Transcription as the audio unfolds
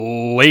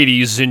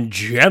Ladies and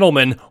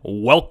gentlemen,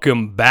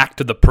 welcome back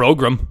to the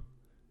program.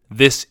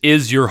 This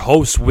is your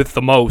host with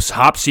the most,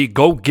 Hopsy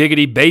Go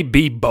Giggity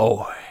Baby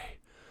Boy.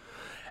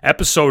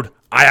 Episode,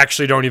 I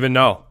actually don't even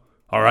know.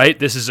 All right,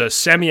 this is a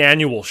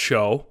semi-annual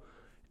show,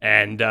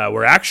 and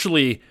we're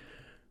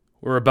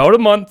about a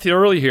month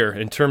early here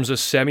in terms of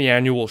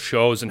semi-annual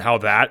shows and how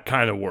that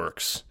kind of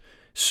works.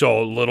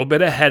 So a little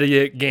bit ahead of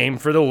the game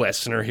for the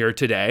listener here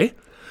today.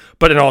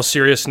 But in all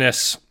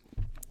seriousness,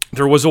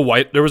 there was a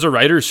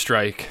writer's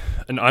strike,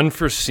 an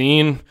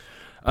unforeseen,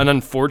 an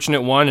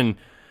unfortunate one, and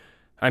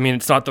I mean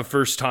it's not the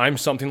first time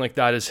something like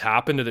that has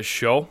happened to the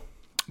show,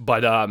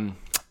 but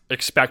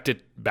expect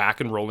it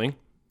back and rolling,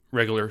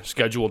 regular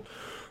scheduled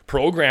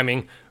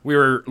programming. We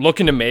were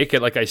looking to make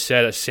it, like I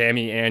said, a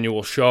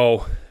semi-annual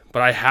show,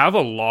 but I have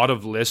a lot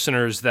of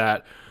listeners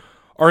that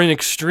are in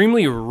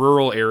extremely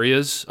rural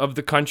areas of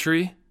the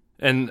country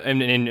and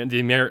in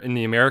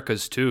the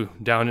Americas too,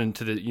 down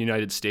into the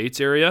United States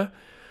area.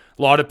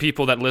 A lot of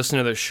people that listen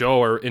to the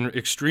show are in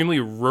extremely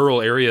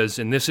rural areas,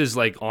 and this is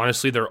like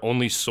honestly their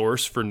only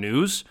source for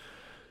news.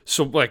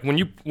 So like when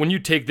you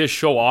take this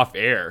show off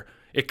air,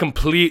 it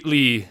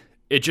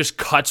just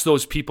cuts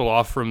those people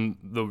off from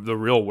the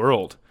real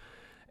world.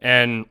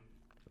 And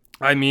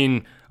I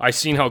mean, I've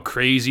seen how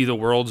crazy the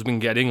world's been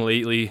getting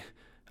lately.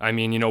 I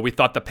mean, we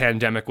thought the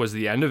pandemic was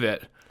the end of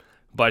it,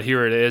 but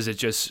here it is.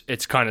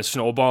 It's kind of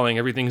snowballing.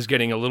 Everything's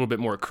getting a little bit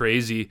more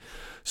crazy.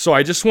 So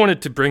I just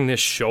wanted to bring this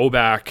show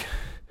back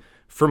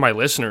for my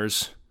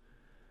listeners,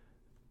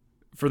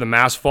 for the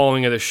mass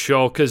following of the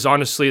show, because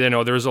honestly, I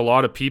know there's a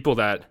lot of people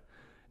that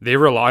they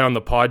rely on the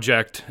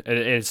project, and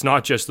it's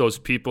not just those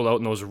people out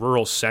in those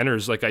rural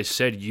centers, like I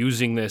said,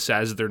 using this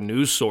as their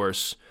news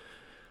source.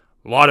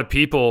 A lot of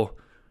people,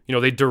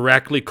 they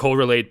directly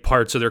correlate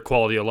parts of their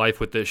quality of life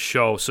with this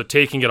show. So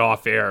taking it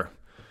off air,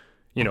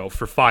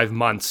 for 5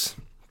 months,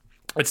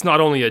 it's not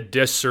only a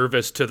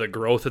disservice to the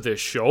growth of this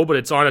show, but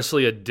it's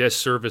honestly a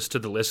disservice to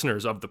the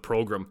listeners of the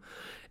program.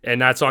 And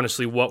that's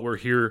honestly what we're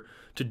here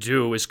to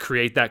do, is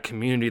create that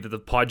community that the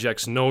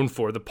project's known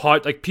for.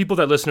 Like people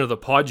that listen to the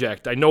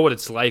project, I know what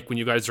it's like when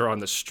you guys are on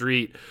the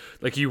street.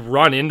 Like you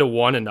run into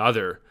one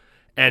another,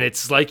 and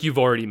it's like you've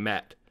already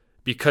met,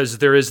 because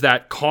there is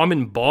that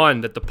common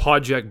bond that the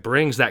project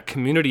brings, that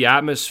community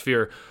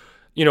atmosphere.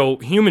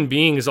 Human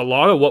beings, a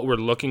lot of what we're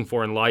looking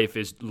for in life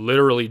is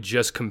literally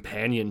just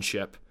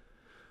companionship.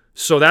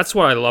 So that's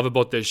what I love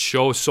about this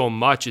show so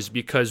much, is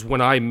because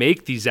when I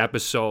make these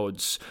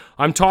episodes,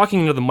 I'm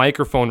talking to the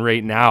microphone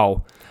right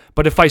now,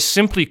 but if I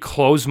simply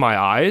close my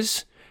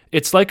eyes,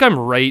 it's like I'm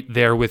right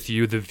there with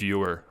you, the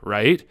viewer,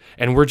 right?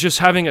 And we're just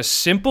having a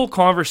simple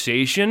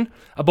conversation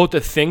about the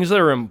things that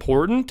are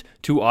important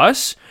to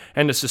us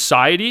and to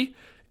society,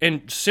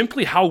 and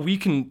simply how we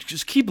can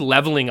just keep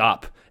leveling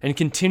up and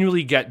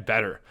continually get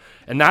better.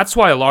 And that's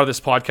why a lot of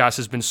this podcast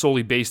has been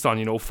solely based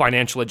on,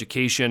 financial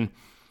education,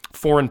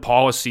 foreign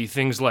policy,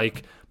 things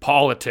like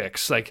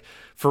politics. Like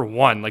for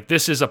one, like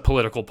this is a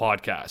political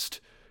podcast.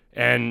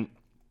 And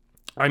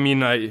I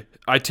mean,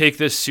 I take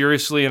this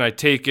seriously, and I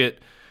take it,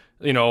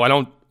 I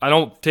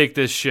don't take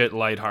this shit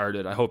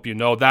lighthearted. I hope you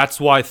know. That's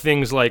why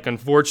things like,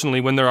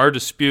 unfortunately, when there are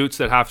disputes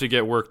that have to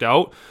get worked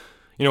out,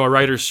 a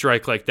writer's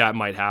strike like that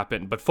might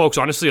happen. But folks,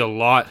 honestly, a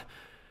lot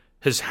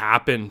has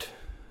happened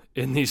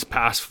in these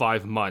past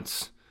 5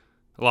 months.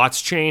 A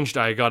lot's changed.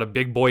 I got a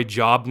big boy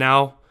job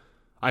now.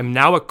 I'm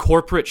now a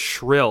corporate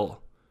shrill.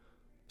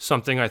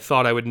 Something I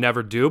thought I would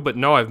never do, but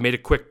no, I've made a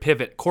quick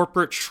pivot.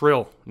 Corporate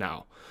shrill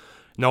now.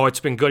 No, it's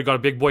been good. Got a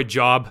big boy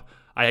job.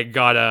 I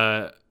got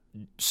a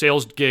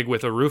sales gig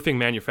with a roofing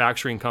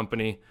manufacturing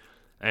company,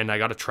 and I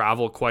got to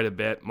travel quite a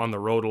bit. I'm on the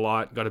road a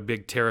lot. Got a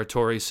big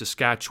territory,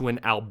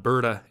 Saskatchewan,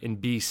 Alberta, and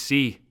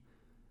BC.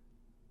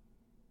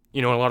 A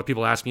lot of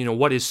people ask me,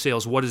 what is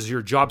sales? What is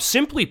your job?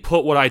 Simply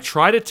put, what I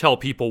try to tell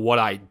people what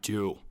I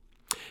do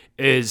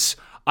is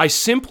I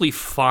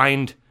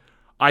find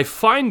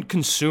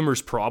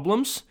consumers'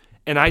 problems,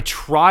 and I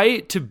try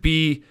to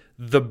be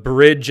the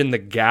bridge and the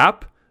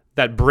gap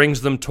that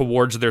brings them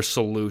towards their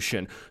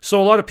solution.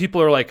 So a lot of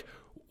people are like,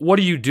 what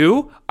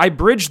do? I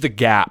bridge the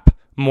gap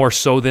more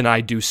so than I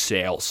do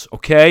sales,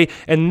 okay?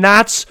 And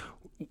that's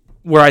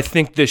where I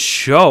think this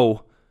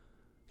show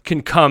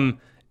can come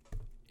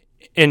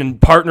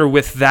and partner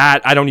with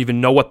that. I don't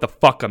even know what the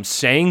fuck I'm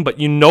saying, but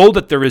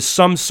that there is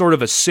some sort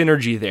of a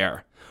synergy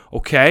there,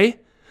 okay?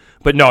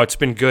 But no, it's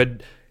been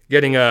good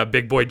getting a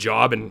big boy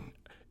job, and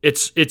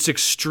it's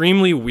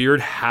extremely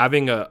weird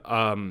having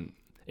a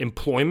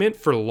employment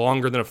for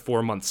longer than a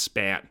 4-month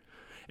span,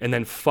 and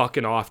then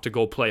fucking off to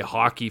go play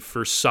hockey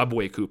for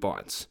Subway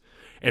coupons,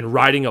 and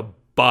riding a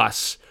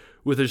bus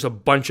where there's a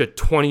bunch of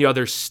 20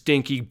 other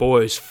stinky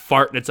boys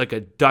farting. It's like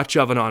a Dutch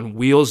oven on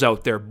wheels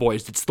out there,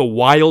 boys. It's the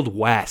Wild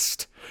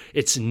West.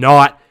 It's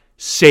not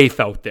safe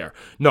out there.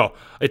 No,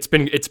 it's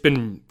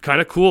been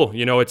kind of cool.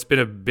 It's been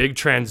a big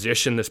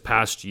transition this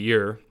past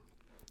year.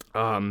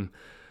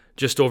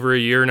 Just over a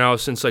year now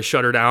since I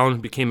shut her down,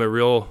 became a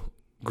real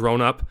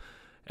grown up.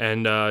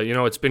 And,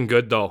 it's been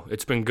good though.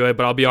 It's been good,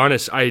 but I'll be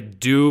honest, I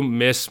do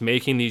miss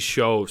making these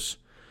shows.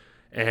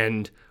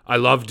 And I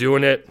love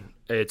doing it.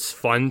 It's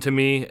fun to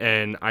me,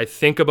 and I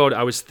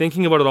was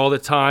thinking about it all the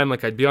time.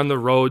 Like, I'd be on the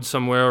road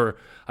somewhere, or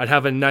I'd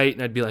have a night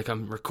and I'd be like,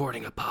 I'm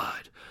recording a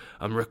pod.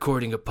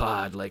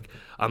 Like,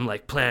 I'm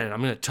like planning,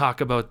 I'm going to talk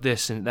about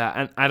this and that.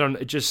 And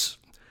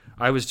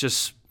I was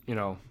just,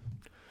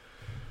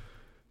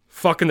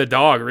 fucking the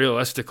dog,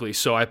 realistically.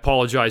 So I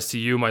apologize to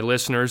you, my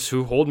listeners,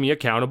 who hold me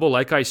accountable.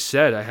 Like I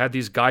said, I had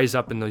these guys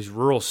up in these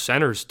rural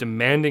centers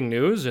demanding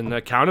news, and the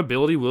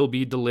accountability will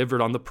be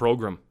delivered on the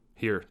program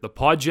here. The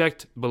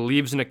project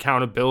believes in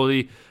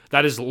accountability.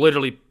 That is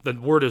literally, the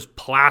word is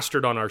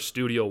plastered on our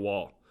studio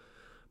wall.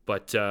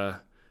 But,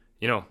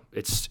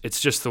 it's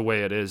just the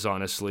way it is,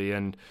 honestly.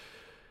 And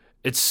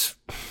it's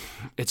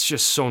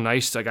just so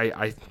nice. Like,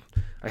 I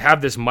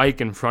have this mic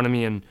in front of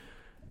me, and,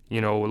 a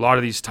lot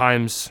of these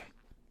times,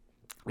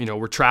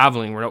 we're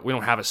traveling. We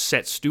don't have a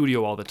set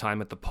studio all the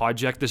time at the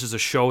project. This is a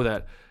show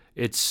that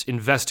it's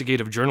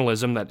investigative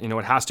journalism that,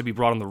 it has to be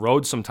brought on the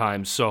road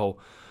sometimes. So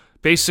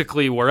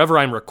basically, wherever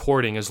I'm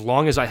recording, as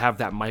long as I have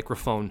that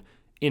microphone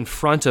in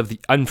front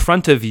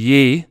of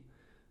ye,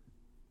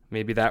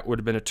 maybe that would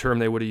have been a term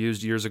they would have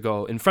used years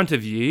ago, in front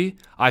of ye,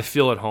 I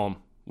feel at home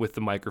with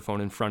the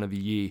microphone in front of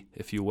ye,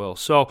 if you will.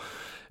 So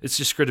it's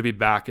just good to be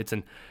back. It's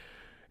an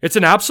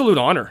absolute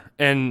honor.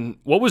 And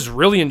what was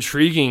really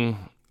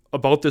intriguing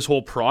about this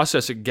whole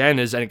process, again,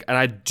 is, and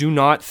I do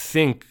not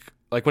think,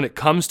 like, when it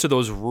comes to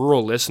those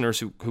rural listeners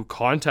who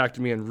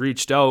contacted me and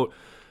reached out,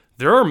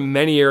 there are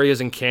many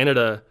areas in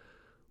Canada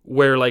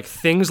where, like,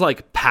 things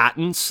like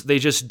patents, they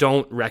just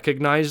don't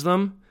recognize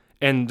them.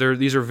 And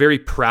these are very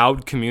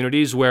proud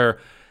communities where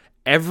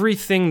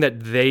everything that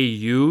they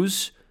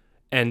use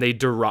and they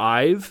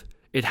derive,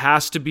 it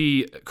has to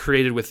be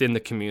created within the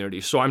community.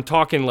 So I'm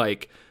talking,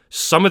 like,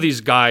 some of these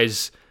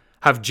guys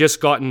have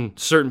just gotten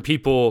certain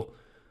people,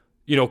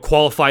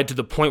 qualified to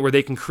the point where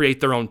they can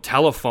create their own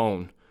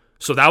telephone.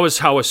 So that was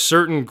how a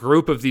certain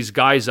group of these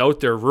guys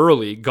out there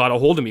rurally got a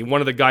hold of me. One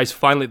of the guys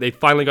finally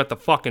got the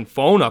fucking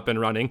phone up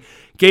and running,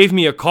 gave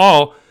me a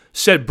call,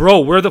 said, "Bro,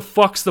 where the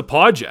fuck's the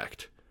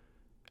project?"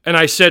 And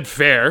I said,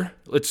 "Fair,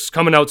 it's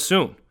coming out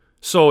soon."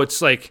 So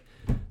it's like,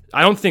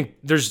 I don't think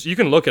you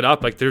can look it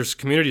up. Like, there's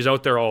communities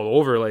out there all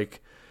over,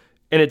 like,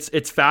 and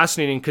it's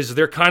fascinating because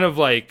they're kind of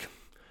like,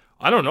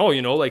 I don't know,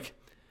 like,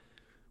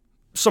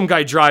 some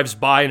guy drives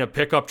by in a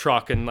pickup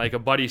truck and, like, a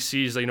buddy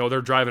sees,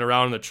 they're driving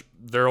around in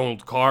their own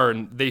car,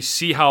 and they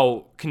see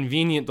how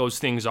convenient those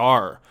things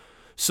are.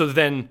 So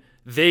then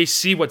they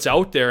see what's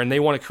out there and they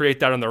want to create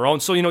that on their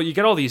own. So, you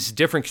get all these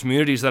different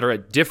communities that are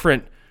at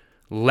different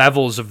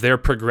levels of their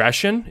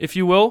progression, if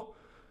you will.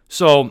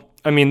 So,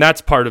 I mean, that's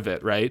part of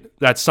it, right?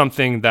 That's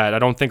something that I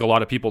don't think a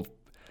lot of people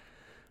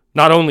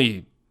not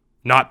only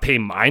not pay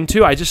mind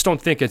to, I just don't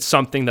think it's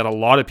something that a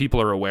lot of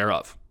people are aware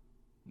of.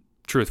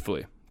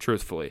 Truthfully.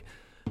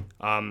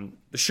 The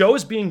show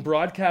is being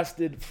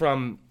broadcasted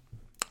from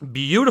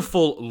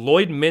beautiful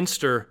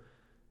Lloydminster,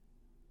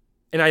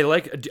 and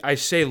I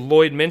say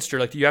Lloydminster,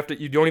 like,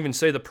 you don't even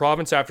say the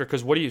province after,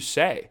 because what do you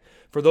say?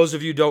 For those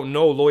of you who don't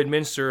know,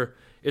 Lloydminster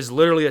is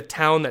literally a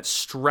town that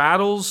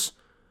straddles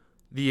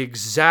the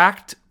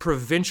exact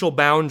provincial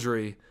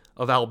boundary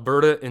of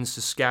Alberta and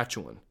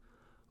Saskatchewan.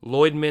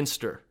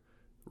 Lloydminster.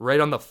 Right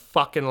on the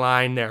fucking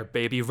line there,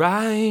 baby.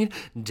 Right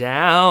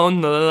down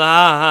the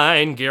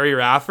line. Gary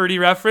Rafferty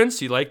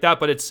reference. You like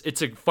that? But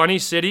it's a funny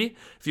city.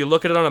 If you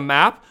look at it on a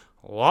map,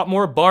 a lot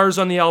more bars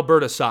on the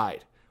Alberta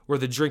side, where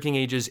the drinking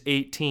age is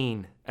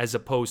 18, as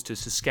opposed to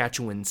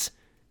Saskatchewan's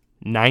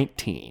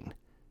 19.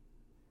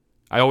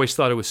 I always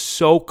thought it was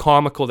so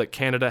comical that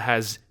Canada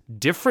has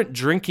different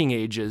drinking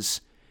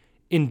ages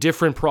in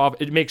different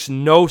provinces. It makes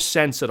no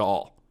sense at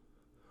all.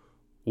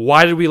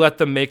 Why did we let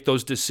them make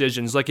those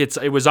decisions? Like,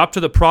 it was up to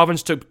the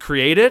province to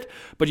create it,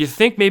 but you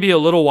think maybe a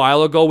little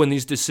while ago when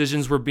these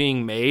decisions were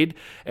being made,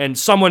 and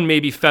someone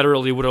maybe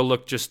federally would have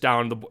looked just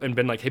down and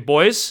been like, "Hey,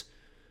 boys,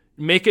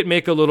 make it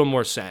make a little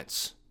more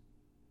sense."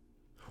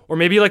 Or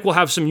maybe, like, we'll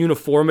have some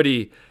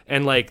uniformity,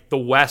 and, like, the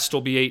West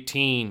will be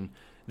 18,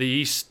 the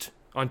East,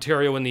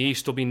 Ontario and the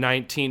East will be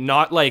 19,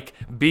 not like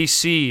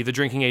BC, the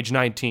drinking age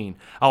 19,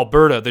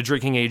 Alberta, the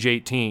drinking age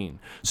 18,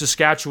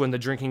 Saskatchewan, the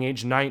drinking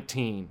age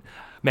 19,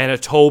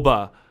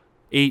 Manitoba,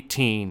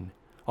 18.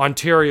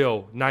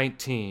 Ontario,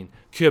 19.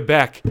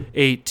 Quebec,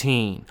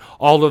 18.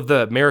 All of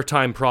the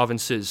maritime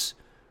provinces,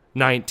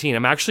 19.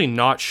 I'm actually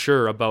not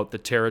sure about the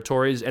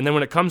territories. And then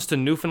when it comes to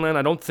Newfoundland,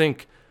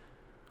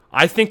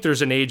 I think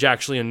there's an age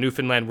actually in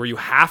Newfoundland where you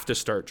have to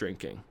start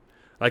drinking.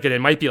 Like,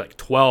 it might be like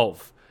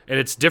 12. And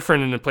it's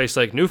different in a place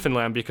like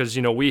Newfoundland because,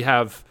 we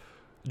have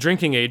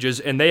drinking ages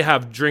and they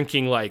have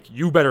drinking like,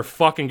 you better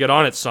fucking get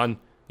on it, son.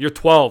 You're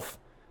 12.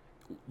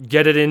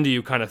 Get it into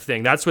you kind of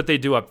thing. That's what they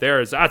do up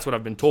there. That's what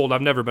I've been told.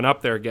 I've never been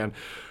up there again.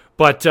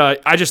 But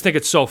I just think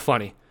it's so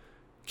funny.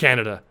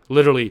 Canada,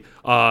 literally,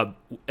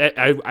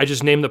 I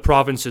just named the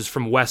provinces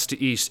from west to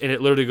east, and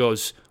it literally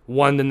goes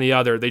one then the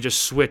other. They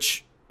just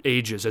switch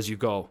ages as you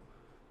go.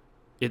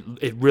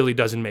 It really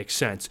doesn't make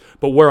sense.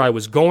 But where I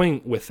was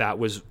going with that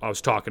was I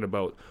was talking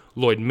about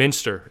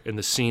Lloydminster and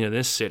the scene in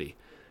this city.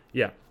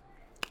 Yeah.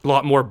 A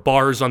lot more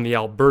bars on the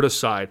Alberta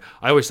side.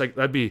 I always like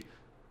that'd be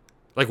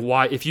like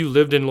why if you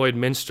lived in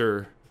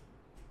Lloydminster,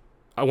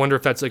 I wonder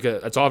if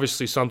that's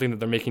obviously something that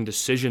they're making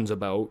decisions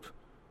about.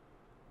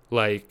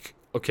 Like,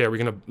 okay, are we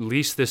gonna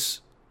lease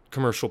this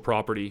commercial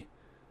property?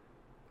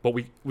 But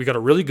we got a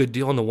really good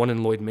deal on the one in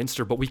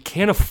Lloydminster, but we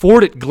can't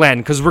afford it, Glenn,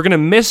 because we're gonna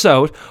miss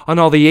out on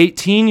all the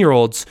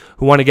 18-year-olds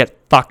who want to get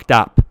fucked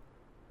up.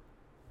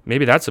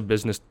 Maybe that's a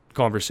business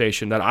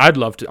conversation that I'd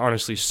love to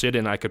honestly sit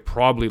in. I could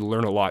probably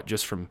learn a lot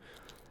just from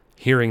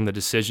hearing the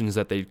decisions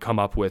that they'd come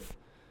up with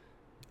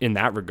in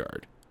that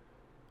regard.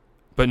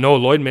 But no,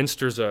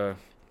 Lloydminster's a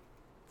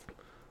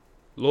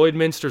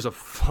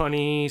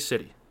funny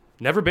city.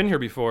 Never been here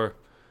before,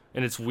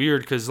 and it's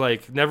weird because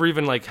never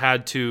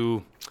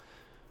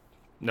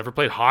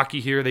played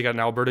hockey here. They got an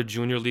Alberta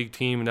Junior League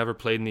team. Never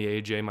played in the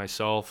AJ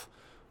myself.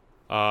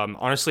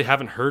 Honestly,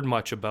 haven't heard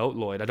much about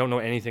Lloyd. I don't know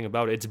anything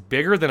about it. It's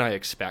bigger than I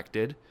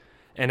expected.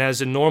 And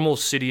as a normal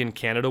city in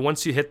Canada,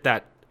 once you hit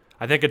that,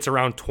 I think it's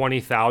around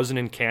 20,000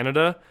 in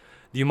Canada,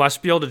 you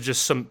must be able to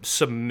just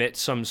submit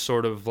some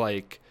sort of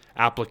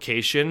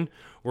application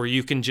where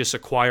you can just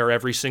acquire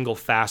every single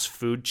fast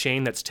food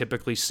chain that's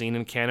typically seen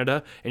in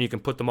Canada, and you can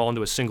put them all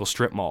into a single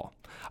strip mall.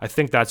 I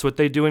think that's what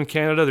they do in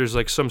Canada. There's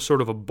some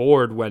sort of a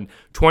board when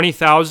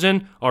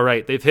 20,000, all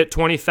right, they've hit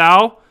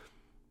 20,000,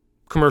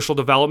 commercial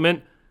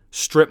development,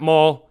 strip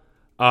mall,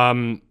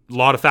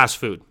 lot of fast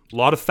food. A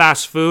lot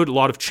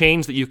of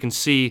chains that you can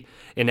see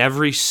in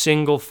every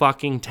single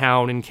fucking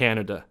town in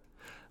Canada.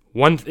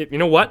 You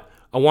know what?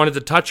 I wanted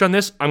to touch on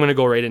this. I'm going to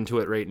go right into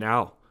it right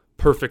now.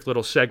 Perfect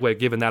little segue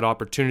given that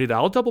opportunity.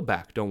 I'll double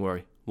back. Don't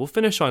worry. We'll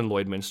finish on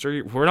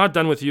Lloydminster. We're not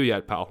done with you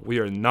yet, pal. We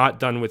are not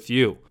done with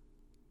you.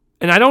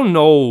 And I don't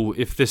know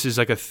if this is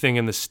a thing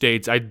in the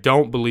States. I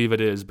don't believe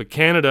it is. But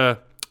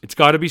Canada, it's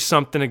got to be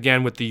something,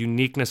 again, with the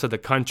uniqueness of the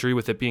country,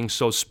 with it being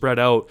so spread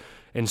out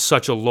and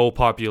such a low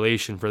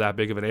population for that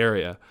big of an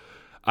area.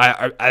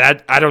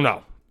 I don't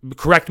know.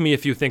 Correct me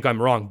if you think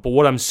I'm wrong. But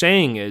what I'm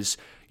saying is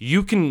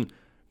you can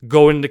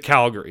go into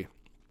Calgary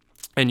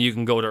and you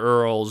can go to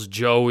Earl's,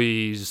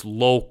 Joey's,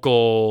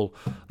 Local,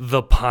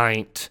 The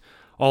Pint,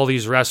 all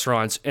these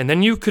restaurants. And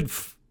then you could,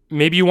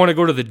 maybe you want to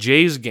go to the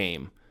Jays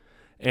game.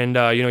 And,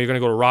 you're going to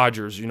go to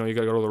Rogers. You got to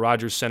go to the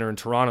Rogers Center in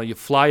Toronto. You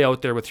fly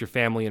out there with your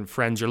family and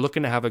friends. You're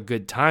looking to have a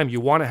good time.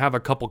 You want to have a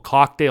couple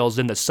cocktails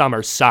in the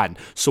summer sun.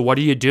 So what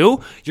do?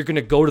 You're going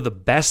to go to the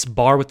best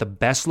bar with the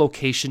best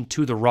location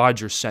to the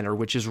Rogers Center,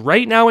 which is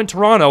right now in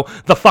Toronto,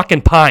 the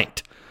fucking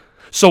Pint.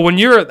 So when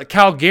you're a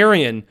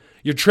Calgarian,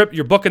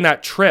 you're booking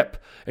that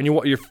trip, and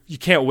you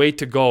can't wait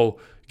to go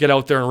get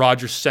out there in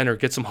Rogers Center,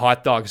 get some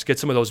hot dogs, get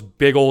some of those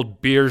big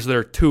old beers that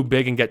are too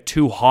big and get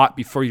too hot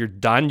before you're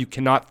done. You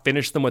cannot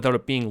finish them without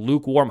it being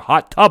lukewarm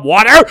hot tub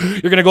water.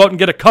 You're going to go out and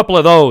get a couple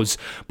of those.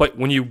 But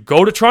when you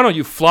go to Toronto,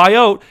 you fly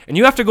out and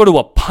you have to go to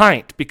a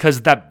Pint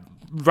because that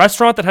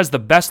restaurant that has the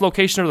best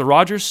location of the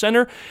Rogers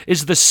Center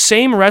is the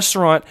same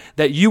restaurant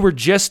that you were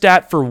just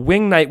at for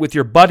wing night with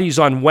your buddies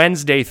on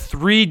Wednesday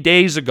 3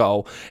 days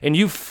ago, and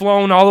you've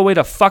flown all the way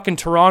to fucking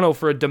Toronto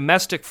for a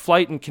domestic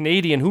flight in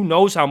Canadian. Who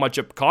knows how much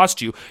it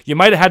cost you? You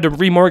might have had to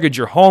remortgage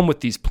your home with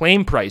these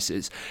plane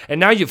prices, and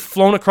now you've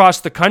flown across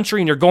the country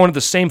and you're going to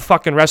the same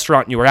fucking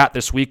restaurant you were at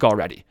this week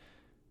already.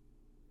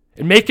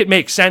 And make it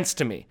make sense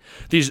to me.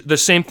 The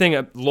same thing,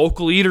 a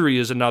local eatery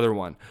is another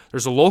one.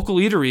 There's a local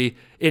eatery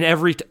in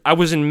I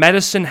was in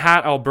Medicine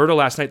Hat, Alberta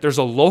last night. There's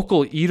a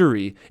local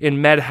eatery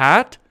in Med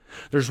Hat.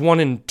 There's one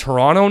in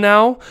Toronto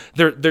now.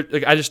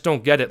 I just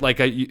don't get it.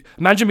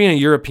 Imagine being a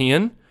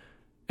European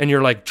and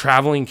you're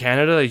traveling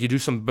Canada. You do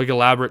some big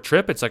elaborate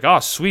trip. It's oh,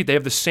 sweet. They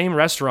have the same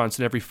restaurants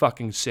in every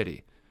fucking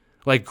city.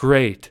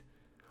 Great.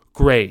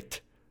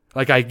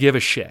 I give a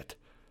shit.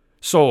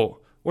 So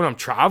when I'm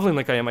traveling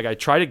I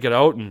try to get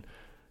out and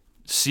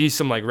see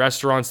some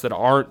restaurants that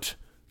aren't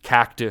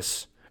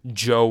Cactus,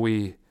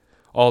 Joey,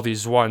 all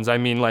these ones. I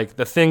mean,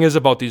 the thing is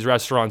about these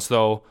restaurants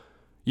though,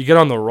 you get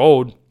on the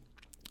road,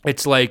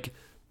 it's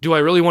do I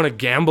really want to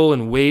gamble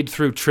and wade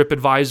through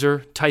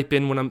TripAdvisor, type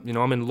in when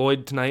I'm in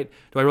Lloyd tonight,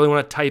 do I really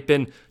want to type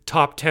in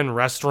top 10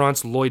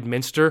 restaurants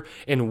Lloydminster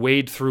and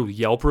wade through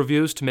Yelp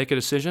reviews to make a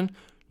decision?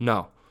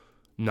 No,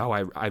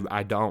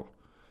 I don't.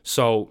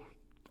 So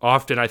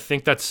often I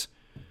think that's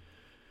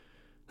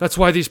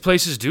why these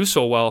places do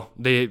so well.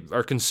 They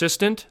are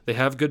consistent. They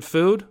have good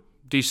food,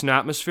 decent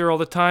atmosphere all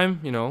the time,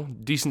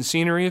 decent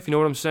scenery, if you know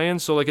what I'm saying.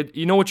 So,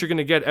 you know what you're going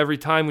to get every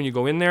time when you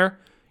go in there.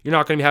 You're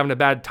not going to be having a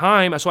bad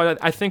time. That's why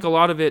I think a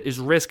lot of it is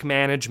risk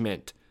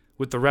management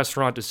with the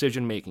restaurant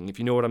decision-making, if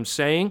you know what I'm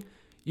saying.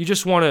 You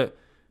just want to,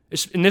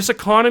 in this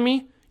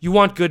economy, you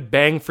want good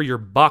bang for your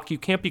buck. You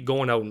can't be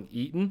going out and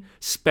eating,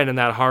 spending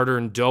that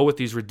hard-earned dough with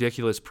these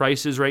ridiculous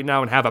prices right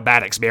now and have a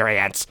bad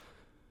experience.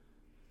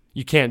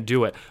 You can't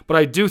do it. But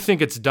I do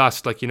think it's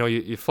dust.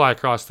 You fly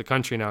across the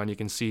country now and you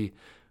can see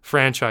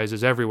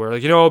franchises everywhere.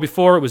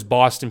 Before it was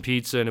Boston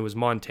Pizza and it was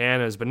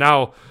Montana's, but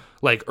now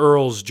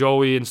Earl's,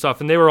 Joey and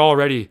stuff, and they were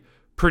already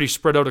pretty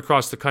spread out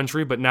across the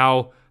country, but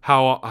now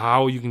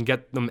how you can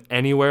get them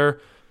anywhere,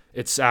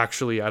 it's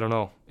actually, I don't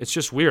know. It's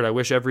just weird. I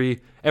wish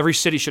every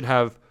city should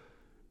have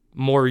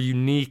more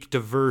unique,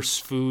 diverse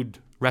food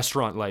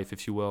restaurant life,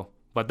 if you will.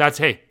 But that's,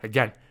 hey,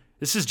 again,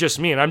 this is just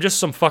me, and I'm just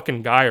some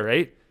fucking guy,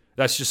 right?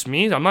 That's just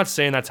me. I'm not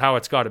saying that's how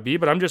it's got to be,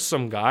 but I'm just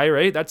some guy,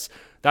 right? That's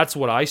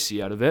what I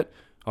see out of it,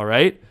 all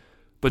right?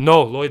 But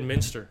no,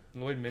 Lloydminster.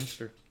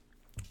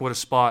 What a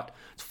spot.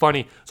 It's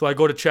funny. So I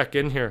go to check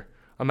in here.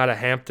 I'm at the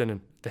Hampton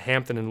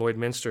in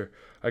Lloydminster.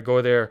 I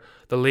go there.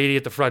 The lady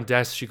at the front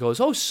desk, she goes,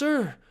 "Oh,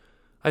 sir,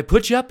 I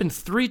put you up in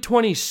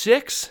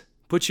 326.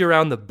 Put you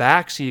around the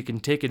back so you can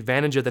take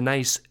advantage of the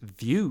nice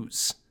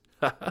views."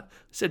 I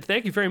said,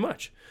 "Thank you very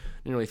much."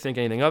 Didn't really think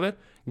anything of it.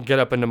 Get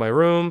up into my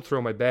room,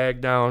 throw my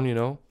bag down,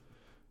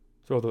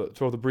 throw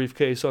the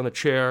briefcase on the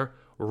chair,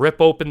 rip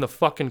open the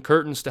fucking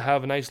curtains to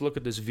have a nice look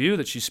at this view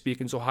that she's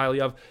speaking so highly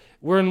of.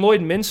 We're in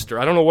Lloydminster.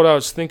 I don't know what I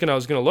was thinking I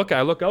was going to look at.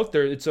 I look out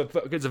there. It's a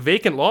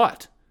vacant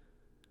lot.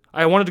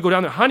 I wanted to go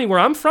down there. Honey, where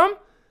I'm from,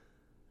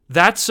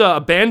 that's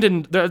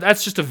abandoned.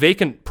 That's just a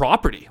vacant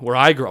property where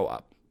I grow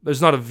up.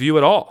 There's not a view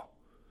at all.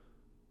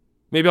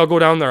 Maybe I'll go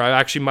down there. I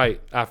actually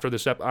might after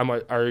this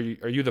episode. Are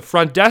you the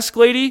front desk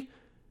lady?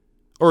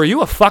 Or are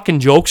you a fucking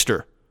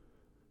jokester?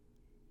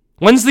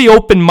 When's the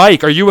open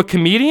mic? Are you a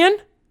comedian?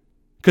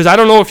 Because I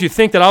don't know if you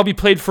think that I'll be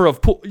played for a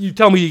pool. You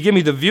tell me you give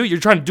me the view. You're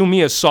trying to do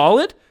me a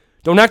solid?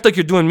 Don't act like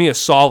you're doing me a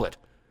solid.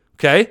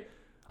 Okay?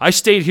 I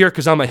stayed here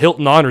because I'm a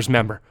Hilton Honors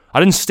member. I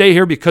didn't stay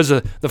here because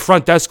of the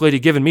front desk lady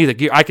giving me the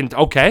gear.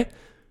 Okay?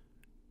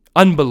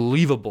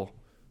 Unbelievable.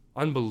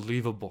 I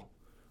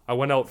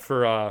went out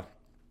for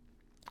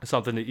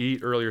something to eat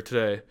earlier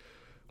today.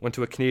 Went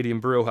to a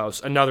Canadian brew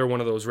house, another one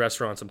of those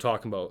restaurants I'm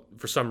talking about.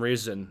 For some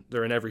reason,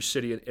 they're in every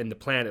city in the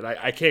planet.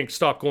 I can't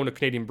stop going to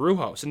Canadian brew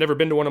house. I've never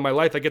been to one in my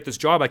life. I get this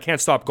job. I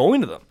can't stop going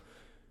to them.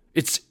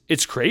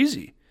 It's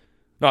crazy.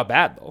 Not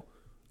bad, though.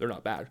 They're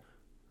not bad.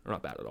 They're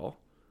not bad at all.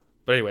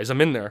 But anyways,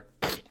 I'm in there.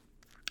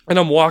 And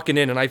I'm walking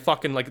in, and I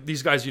fucking, like,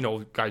 these guys,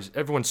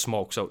 everyone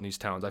smokes out in these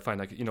towns. I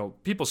find,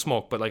 people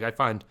smoke, but,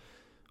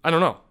 I don't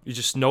know. You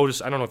just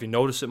notice. I don't know if you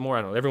notice it more.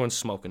 I don't know. Everyone's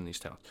smoking in these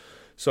towns.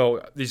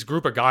 So these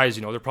group of guys,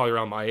 they're probably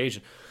around my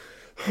age.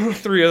 And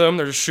 3 of them,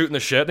 they're just shooting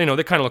the shit. They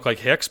kind of look like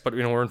hicks, but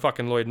we're in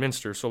fucking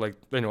Lloydminster, so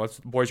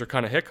boys are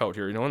kind of hick out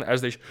here, and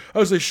as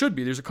they should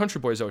be. There's a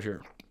country boys out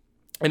here.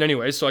 And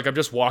anyways, so I'm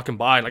just walking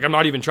by, and I'm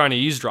not even trying to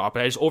eavesdrop,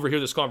 and I just overhear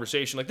this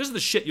conversation. This is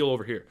the shit you'll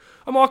overhear.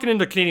 I'm walking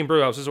into Canadian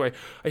brew house. This way,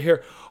 I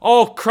hear,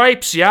 "Oh,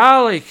 cripes,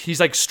 yeah."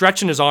 He's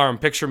stretching his arm.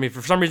 Picture me.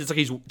 For some reason, it's like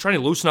he's trying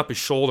to loosen up his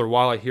shoulder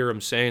while I hear him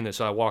saying this.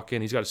 I walk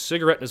in. He's got a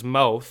cigarette in his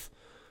mouth.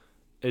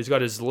 He's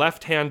got his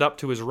left hand up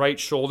to his right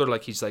shoulder,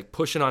 like he's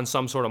pushing on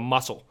some sort of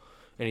muscle,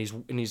 and he's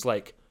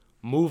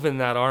moving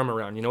that arm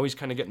around. He's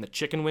kind of getting the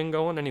chicken wing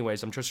going.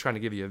 Anyways, I'm just trying to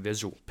give you a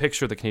visual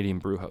picture of the Canadian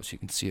brew house. You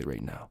can see it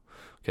right now.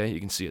 Okay, you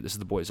can see it. This is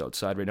the boys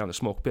outside right now in the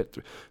smoke pit.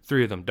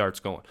 3 of them, darts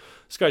going.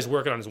 This guy's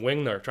working on his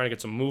wing there, trying to get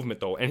some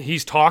movement though, and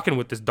he's talking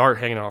with this dart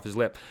hanging off his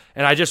lip.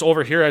 And I just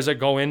overhear as I'm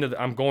going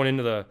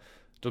into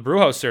the brew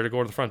house there to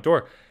go to the front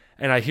door,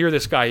 and I hear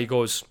this guy. He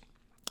goes,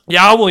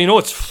 "Yeah, well,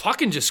 it's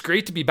fucking just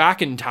great to be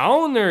back in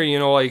town there,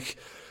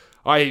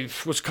 I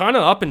was kind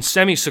of up in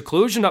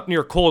semi-seclusion up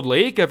near Cold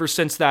Lake ever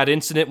since that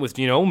incident with,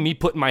 me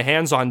putting my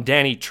hands on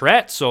Danny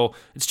Trett, so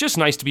it's just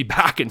nice to be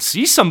back and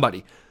see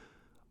somebody."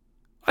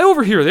 I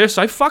overhear this.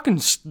 I fucking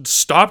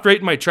stopped right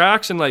in my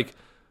tracks and,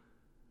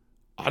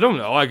 I don't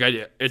know,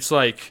 it's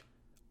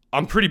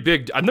I'm pretty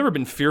big. I've never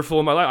been fearful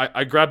in my life.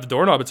 I grabbed the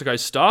doorknob. It's like I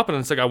stop, and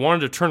it's I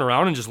wanted to turn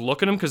around and just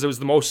look at him because it was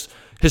the most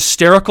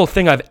hysterical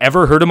thing I've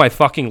ever heard in my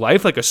fucking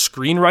life. A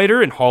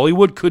screenwriter in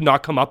Hollywood could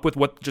not come up with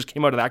what just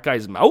came out of that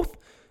guy's mouth.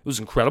 It was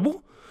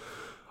incredible.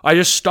 I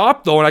just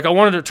stopped though, and I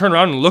wanted to turn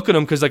around and look at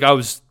him because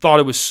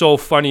thought it was so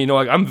funny.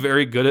 I'm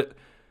very good at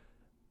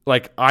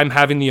I'm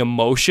having the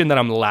emotion that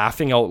I'm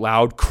laughing out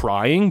loud,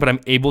 crying, but I'm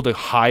able to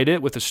hide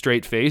it with a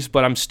straight face.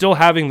 But I'm still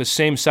having the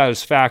same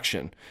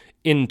satisfaction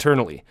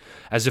internally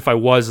as if I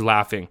was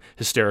laughing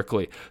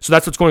hysterically. So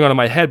that's what's going on in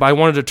my head. But I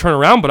wanted to turn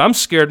around, but I'm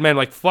scared, man.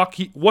 Fuck,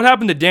 what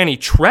happened to Danny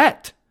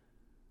Trett?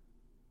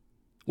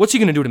 What's he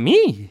going to do to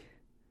me?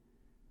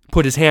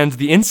 Put his hands,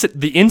 the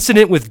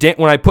incident with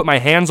when I put my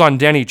hands on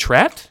Danny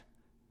Trett?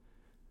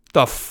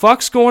 The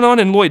fuck's going on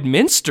in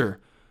Lloydminster?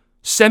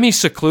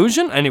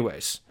 Semi-seclusion?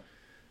 Anyways,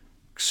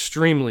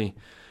 extremely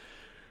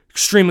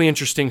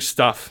interesting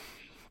stuff.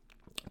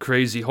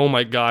 Crazy. Oh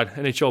my God.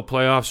 NHL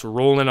playoffs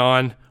rolling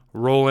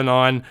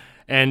on.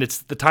 And it's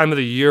the time of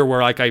the year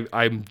where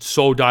I'm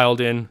so dialed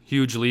in,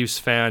 huge Leafs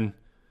fan.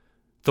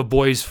 The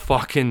boys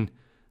fucking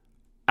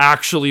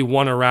actually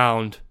won a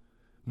round,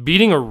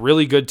 beating a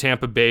really good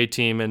Tampa Bay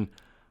team. And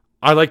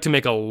I like to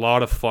make a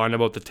lot of fun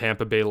about the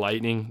Tampa Bay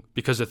Lightning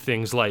because of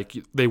things like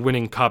they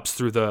winning cups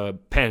through the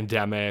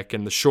pandemic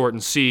and the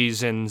shortened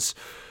seasons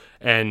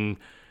and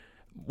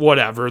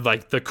whatever,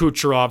 the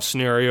Kucherov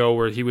scenario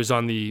where he was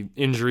on the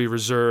injury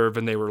reserve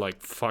and they were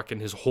fucking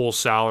his whole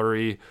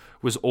salary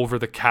was over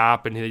the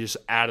cap and they just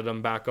added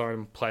him back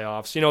on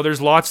playoffs.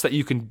 There's lots that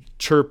you can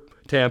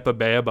chirp Tampa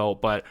Bay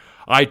about, but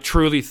I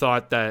truly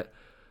thought that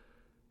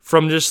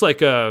from just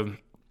a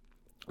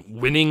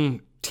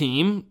winning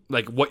team,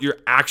 what you're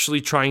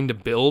actually trying to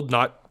build,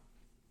 not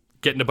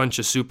getting a bunch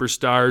of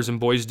superstars and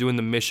boys doing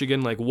the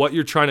Michigan, like what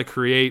you're trying to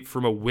create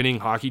from a winning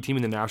hockey team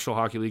in the National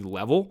Hockey League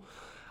level,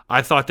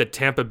 I thought that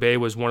Tampa Bay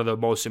was one of the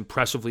most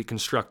impressively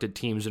constructed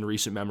teams in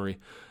recent memory.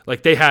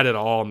 Like, they had it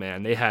all,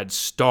 man. They had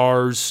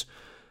stars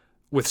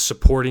with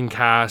supporting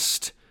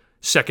cast,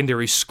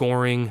 secondary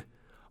scoring,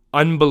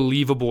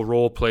 unbelievable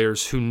role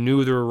players who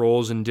knew their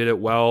roles and did it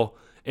well,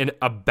 and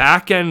a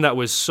back end that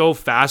was so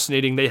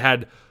fascinating. They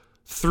had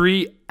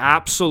 3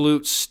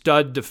 absolute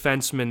stud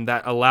defensemen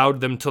that allowed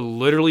them to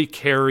literally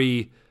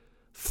carry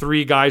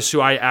 3 guys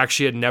who I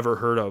actually had never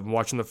heard of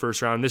watching the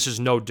first round. This is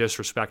no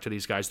disrespect to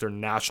these guys. They're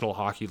National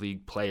Hockey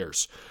League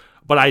players.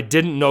 But I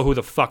didn't know who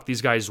the fuck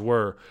these guys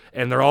were.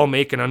 And they're all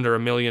making under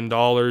 $1 million.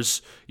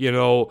 You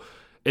know,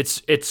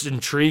 it's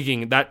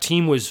intriguing. That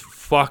team was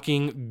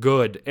fucking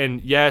good.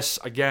 And yes,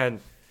 again,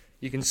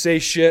 you can say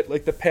shit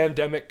like the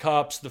pandemic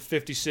cups, the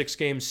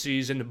 56-game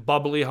season,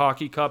 bubbly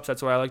hockey cups.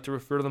 That's what I like to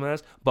refer to them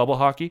as, bubble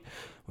hockey.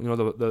 You know,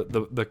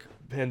 the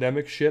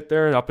pandemic shit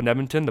there up in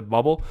Edmonton, the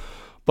bubble.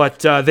 But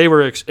they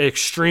were an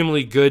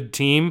extremely good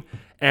team.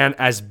 And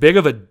as big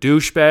of a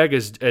douchebag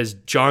as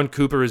John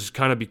Cooper has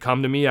kind of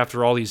become to me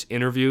after all these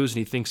interviews, and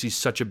he thinks he's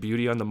such a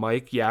beauty on the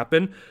mic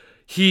yapping,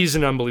 he's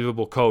an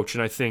unbelievable coach.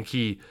 And I think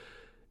he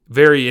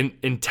very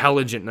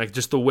intelligent. Like,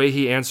 just the way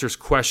he answers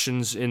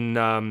questions in,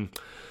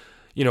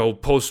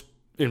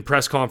 in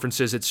press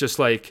conferences, it's just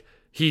like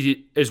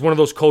he is one of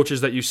those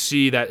coaches that you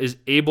see that is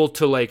able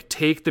to, like,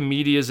 take the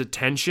media's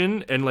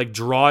attention and, like,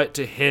 draw it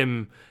to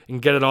him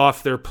and get it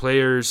off their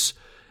players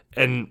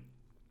and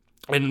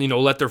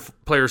let their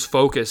players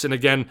focus. And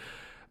again,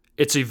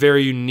 it's a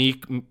very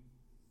unique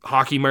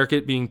hockey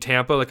market being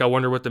Tampa. Like, I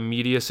wonder what the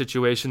media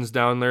situation's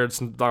down there.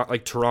 It's not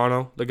like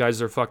Toronto. The guys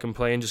they're fucking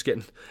playing just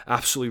getting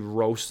absolutely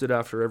roasted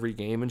after every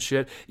game and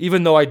shit,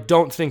 even though I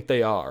don't think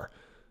they are.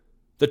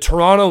 The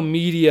Toronto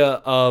media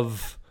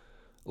of,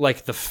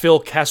 like, the Phil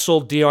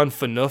Kessel, Dion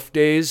Phaneuf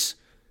days,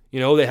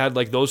 they had,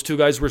 like, those 2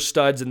 guys were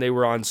studs and they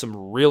were on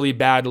some really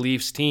bad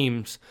Leafs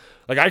teams.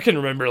 Like, I can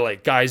remember,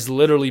 like, guys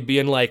literally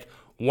being like,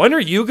 when are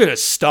you going to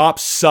stop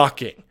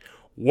sucking?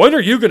 When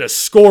are you going to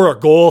score a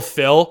goal,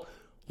 Phil?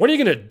 When are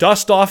you going to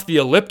dust off the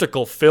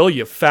elliptical, Phil,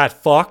 you fat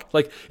fuck?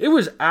 Like, it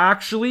was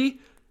actually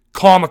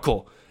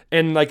comical.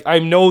 And, like, I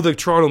know the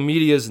Toronto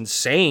media is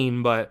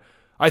insane, but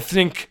I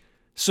think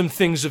some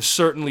things have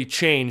certainly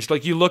changed.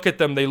 Like, you look at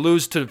them, they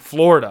lose to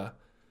Florida.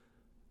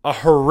 A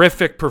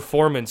horrific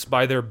performance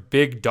by their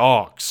big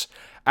dogs.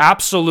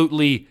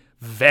 Absolutely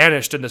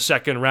vanished in the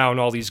second round,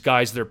 all these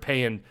guys they're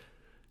paying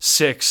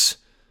 6,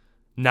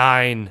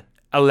 9,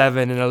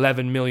 11, and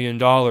 $11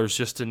 million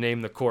just to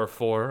name the core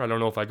 4. I don't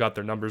know if I got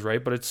their numbers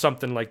right, but it's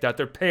something like that.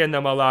 They're paying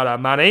them a lot of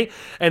money,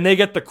 and they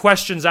get the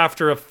questions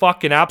after a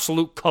fucking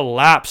absolute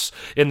collapse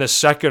in the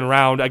second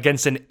round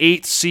against an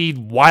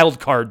 8-seed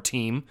wildcard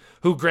team,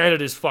 who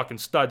granted is fucking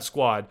stud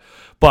squad,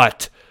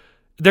 but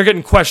they're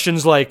getting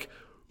questions like,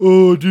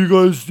 oh, do you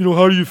guys,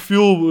 how do you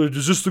feel?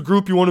 Is this the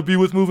group you want to be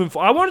with moving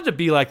forward? I wanted to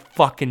be like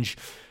fucking,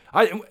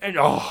 don't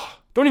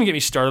even get me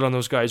started on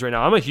those guys right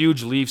now. I'm a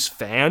huge Leafs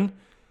fan,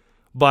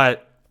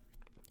 but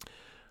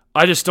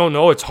I just don't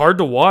know. It's hard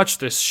to watch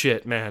this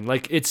shit, man.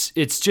 Like, it's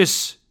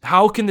just,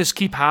 how can this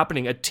keep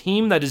happening? A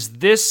team that is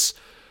this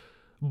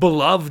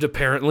beloved,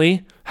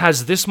 apparently,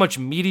 has this much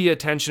media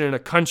attention in a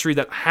country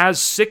that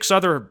has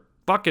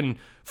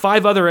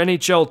 5 other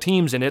NHL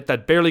teams in it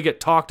that barely get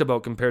talked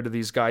about compared to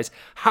these guys.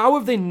 How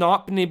have they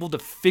not been able to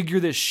figure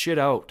this shit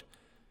out?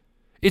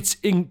 It's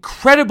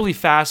incredibly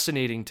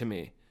fascinating to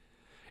me.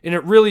 And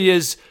it really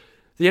is.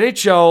 The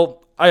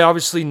NHL, I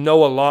obviously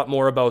know a lot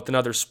more about than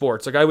other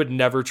sports. Like, I would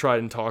never try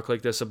and talk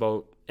like this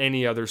about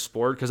any other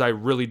sport because I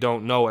really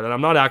don't know it. And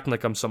I'm not acting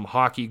like I'm some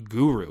hockey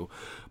guru.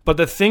 But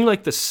the thing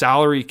like the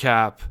salary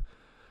cap,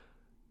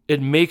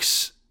 it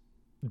makes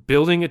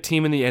building a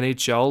team in the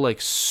NHL, like,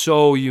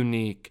 so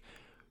unique.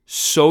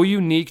 So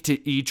unique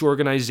to each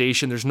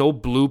organization. There's no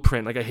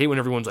blueprint. Like, I hate when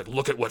everyone's like,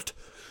 look at what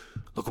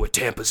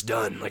Tampa's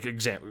done. Like,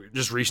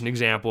 just recent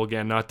example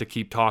again, not to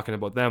keep talking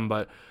about them,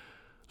 but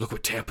look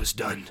what Tampa's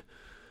done.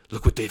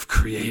 Look what they've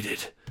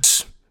created.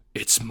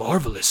 It's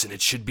marvelous, and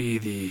it should be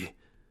the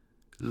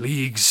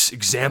league's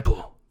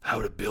example how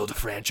to build a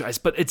franchise.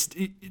 But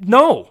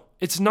no,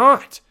 it's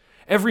not.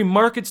 Every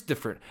market's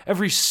different.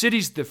 Every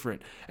city's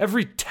different.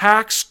 Every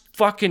tax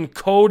fucking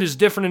code is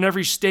different in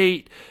every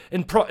state.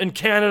 In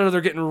Canada,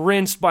 they're getting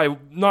rinsed by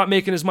not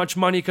making as much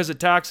money because of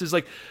taxes.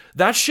 Like,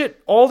 that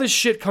shit, all this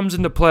shit comes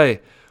into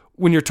play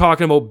when you're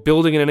talking about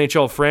building an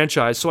NHL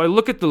franchise. So I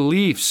look at the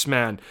Leafs,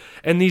 man,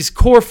 and these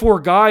core 4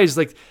 guys,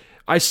 like,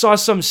 I saw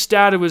some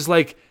stat, it was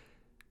like,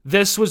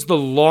 this was the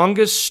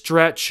longest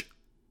stretch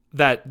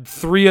that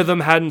 3 of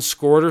them hadn't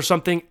scored or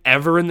something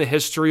ever in the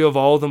history of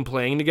all of them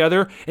playing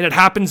together. And it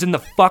happens in the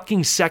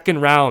fucking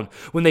second round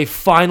when they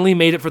finally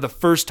made it for the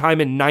first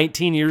time in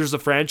 19 years of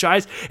the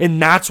franchise.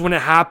 And that's when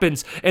it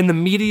happens. And the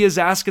media is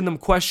asking them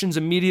questions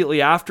immediately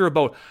after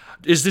about,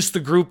 is this the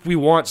group we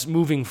want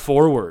moving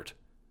forward?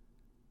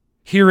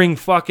 Hearing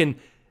fucking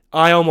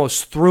I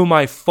almost threw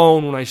my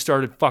phone when I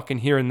started fucking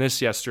hearing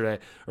this yesterday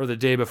or the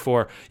day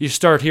before. You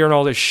start hearing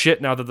all this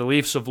shit now that the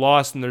Leafs have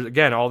lost, and there's,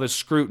 again, all this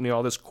scrutiny,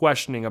 all this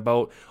questioning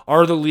about,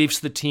 are the Leafs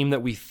the team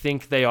that we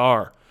think they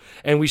are?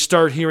 And we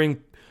start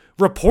hearing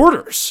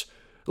reporters,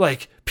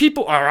 like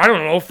people are, I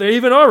don't know if they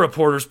even are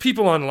reporters,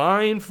 people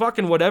online,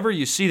 fucking whatever.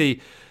 You see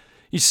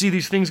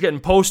these things getting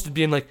posted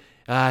being like,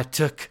 it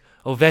took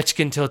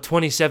Ovechkin till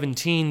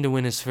 2017 to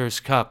win his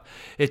first cup.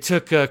 It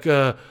took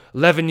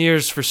 11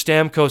 years for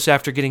Stamkos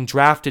after getting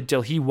drafted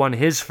till he won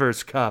his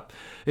first cup.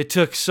 It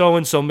took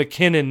so-and-so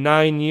McKinnon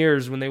 9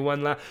 years when they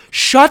won last.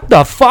 Shut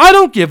the fuck! I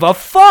don't give a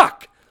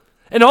fuck!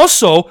 And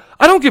also,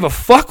 I don't give a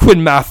fuck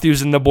when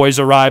Matthews and the boys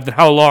arrived and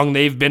how long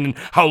they've been and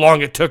how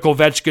long it took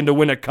Ovechkin to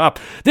win a cup.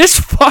 This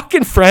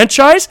fucking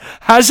franchise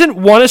hasn't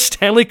won a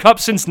Stanley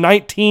Cup since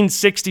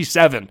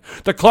 1967.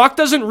 The clock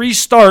doesn't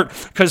restart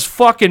because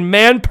fucking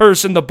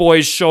man-person the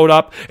boys showed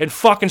up and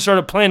fucking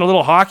started playing a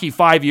little hockey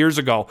 5 years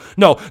ago.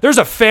 No, there's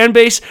a fan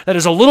base that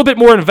is a little bit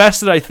more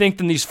invested, I think,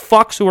 than these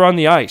fucks who are on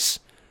the ice.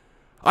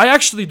 I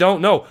actually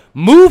don't know.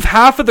 Move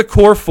half of the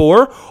core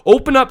four,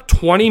 open up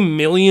 $20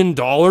 million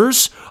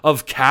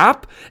of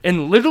cap,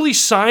 and literally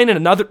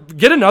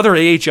get another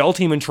AHL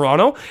team in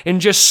Toronto,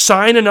 and just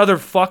sign another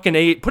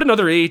put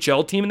another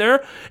AHL team in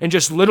there, and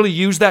just literally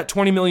use that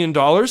 $20 million,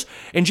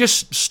 and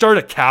just start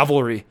a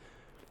cavalry.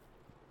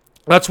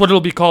 That's what it'll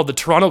be called, the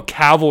Toronto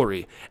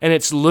Cavalry. And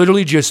it's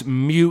literally just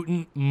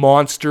mutant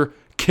monster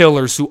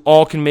killers who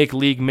all can make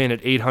league min at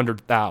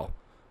 800 thou.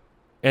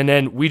 And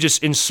then we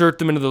just insert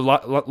them into the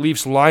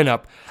Leafs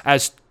lineup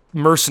as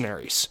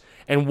mercenaries.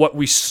 And what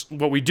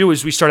we do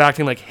is we start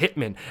acting like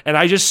hitmen. And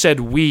I just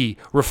said we,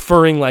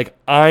 referring like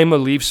I'm a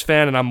Leafs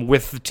fan and I'm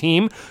with the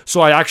team.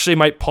 So I actually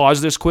might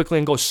pause this quickly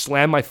and go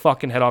slam my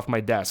fucking head off my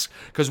desk.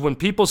 Because when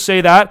people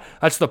say that,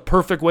 that's the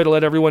perfect way to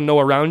let everyone know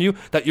around you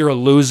that you're a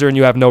loser and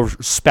you have no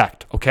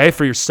respect, okay,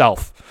 for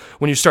yourself.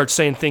 When you start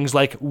saying things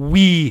like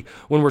we,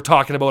 when we're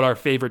talking about our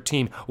favorite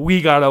team,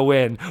 we gotta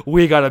win,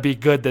 we gotta be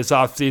good this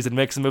offseason,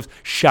 make some moves.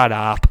 Shut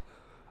up.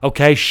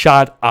 Okay,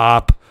 shut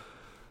up.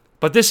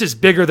 But this is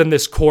bigger than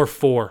this core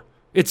four.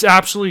 It's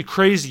absolutely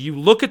crazy. You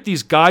look at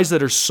these guys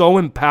that are so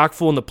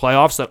impactful in the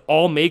playoffs that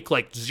all make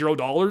like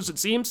 $0, it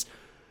seems.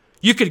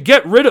 You could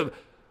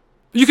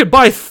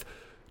buy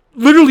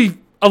literally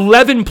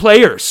 11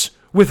 players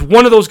with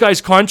one of those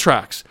guys'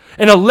 contracts.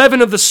 And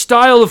 11 of the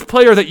style of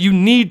player that you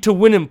need to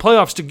win in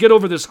playoffs to get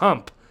over this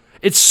hump.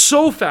 It's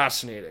so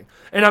fascinating.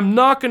 And I'm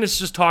not going to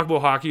just talk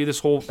about hockey this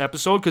whole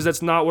episode because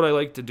that's not what I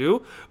like to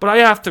do. But I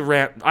have to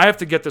rant. I have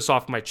to get this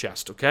off my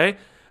chest, okay?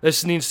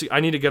 I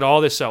need to get all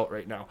this out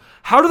right now.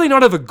 How do they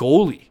not have a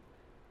goalie?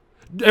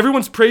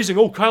 Everyone's praising,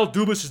 Kyle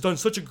Dubas has done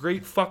such a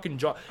great fucking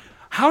job.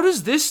 How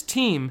does this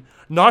team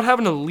not have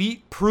an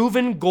elite,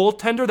 proven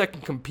goaltender that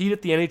can compete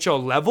at the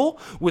NHL level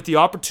with the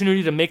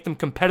opportunity to make them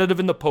competitive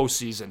in the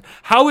postseason?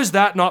 How is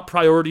that not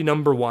priority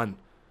number one?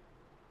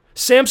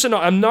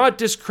 Samsonov, I'm not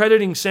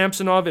discrediting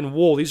Samsonov and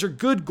Woll. These are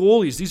good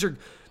goalies.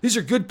 These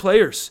are good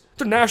players.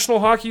 They're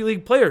National Hockey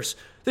League players.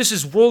 This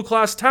is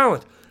world-class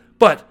talent.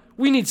 But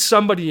we need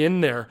somebody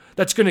in there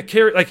that's going to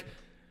carry, like,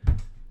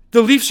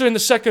 the Leafs are in the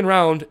second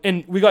round,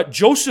 and we got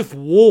Joseph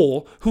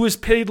Woll, who has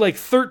played like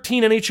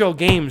 13 NHL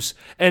games,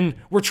 and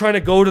we're trying to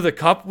go to the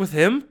Cup with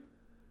him?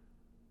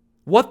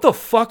 What the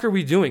fuck are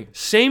we doing?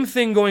 Same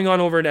thing going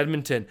on over in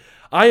Edmonton.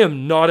 I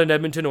am not an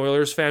Edmonton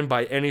Oilers fan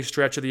by any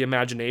stretch of the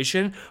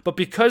imagination, but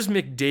because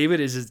McDavid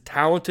is as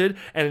talented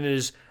and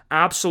is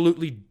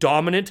absolutely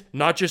dominant,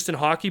 not just in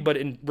hockey, but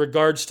in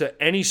regards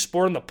to any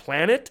sport on the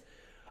planet,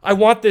 I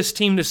want this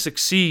team to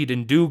succeed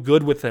and do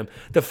good with him.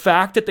 The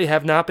fact that they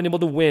have not been able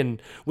to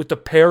win with the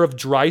pair of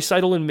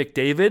Draisaitl and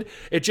McDavid,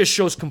 it just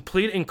shows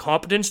complete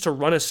incompetence to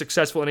run a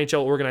successful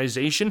NHL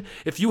organization.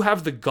 If you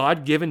have the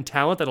God-given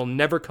talent that'll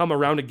never come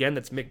around again,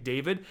 that's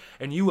McDavid,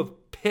 and you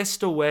have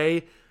pissed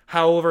away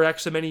however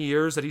X many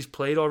years that he's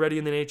played already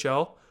in the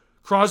NHL.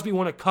 Crosby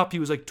won a cup, he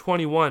was like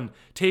 21.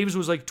 Taves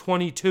was like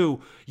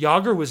 22.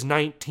 Yager was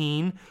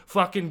 19.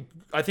 Fucking,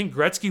 I think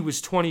Gretzky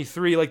was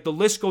 23. Like, the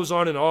list goes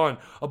on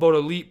about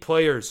elite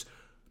players.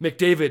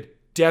 McDavid,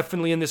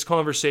 definitely in this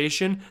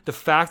conversation. The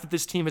fact that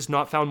this team has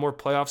not found more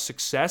playoff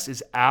success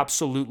is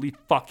absolutely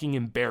fucking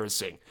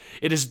embarrassing.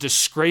 It is a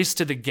disgrace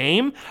to the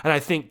game, and I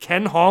think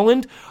Ken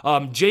Holland,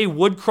 Jay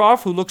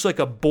Woodcroft, who looks like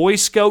a Boy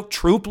Scout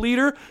troop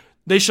leader,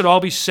 they should all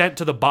be sent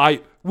to the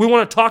bayou. We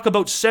want to talk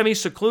about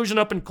semi-seclusion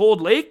up in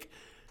Cold Lake?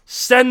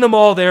 Send them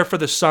all there for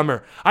the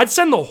summer. I'd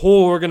send the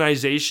whole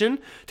organization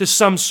to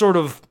some sort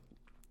of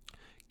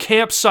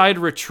campsite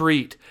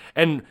retreat,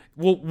 and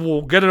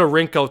we'll get a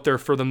rink out there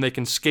for them. They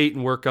can skate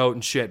and work out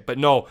and shit. But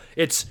no,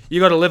 you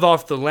got to live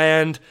off the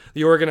land,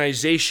 the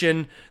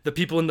organization, the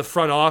people in the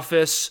front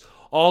office,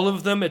 All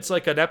of them, it's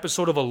like an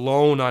episode of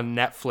Alone on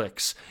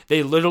Netflix.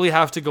 They literally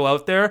have to go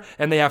out there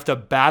and they have to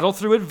battle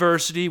through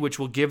adversity, which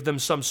will give them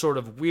some sort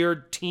of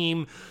weird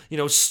team,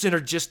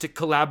 synergistic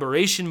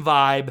collaboration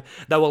vibe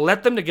that will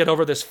let them to get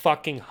over this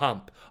fucking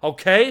hump.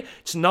 Okay?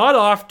 It's not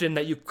often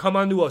that you come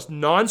onto a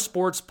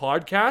non-sports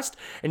podcast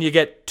and you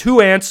get two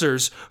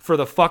answers for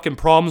the fucking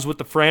problems with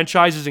the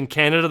franchises in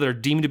Canada that are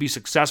deemed to be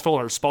successful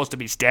and are supposed to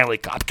be Stanley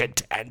Cup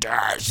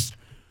contenders.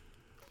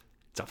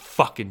 It's a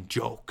fucking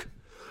joke.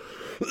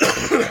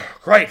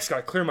 Christ,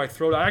 gotta clear my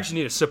throat. I actually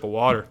need a sip of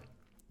water.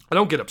 I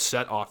don't get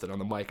upset often on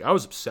the mic. I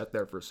was upset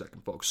there for a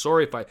second, folks.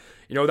 Sorry if I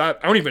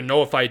don't even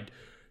know if I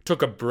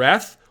took a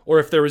breath or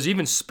if there was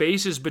even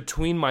spaces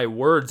between my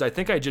words. I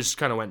think I just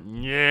kind of went,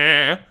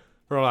 yeah,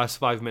 for the last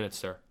 5 minutes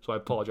there. So I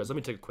apologize. Let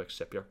me take a quick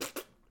sip here.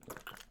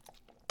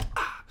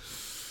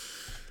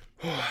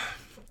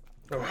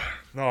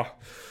 No.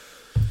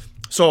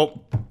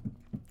 So,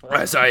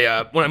 as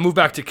when I moved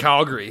back to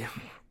Calgary,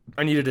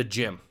 I needed a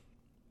gym.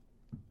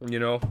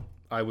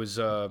 I was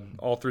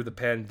all through the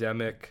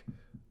pandemic. I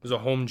was a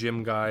home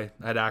gym guy.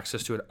 I had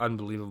access to an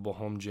unbelievable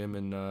home gym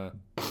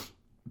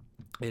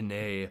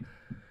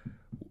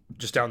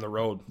just down the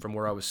road from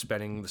where I was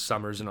spending the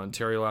summers in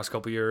Ontario the last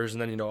couple of years.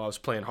 And then, I was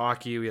playing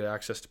hockey. We had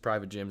access to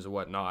private gyms and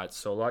whatnot.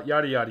 So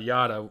yada, yada,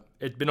 yada.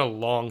 It'd been a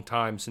long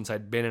time since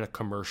I'd been in a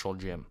commercial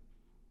gym.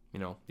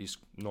 These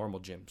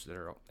normal gyms that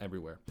are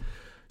everywhere.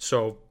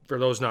 So for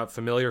those not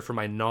familiar, for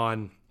my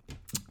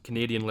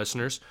non-Canadian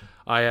listeners,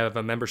 I have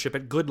a membership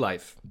at Good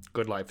Life.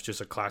 Good Life is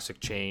just a classic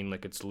chain.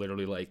 Like, it's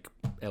literally like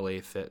LA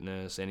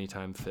Fitness,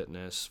 Anytime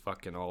Fitness,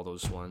 fucking all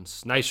those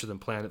ones. Nicer than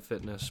Planet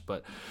Fitness,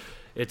 but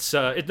it's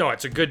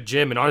a good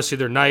gym, and honestly,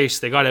 they're nice.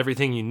 They got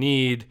everything you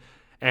need.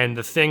 And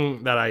the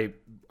thing that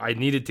I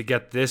needed to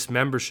get this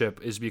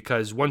membership is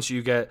because once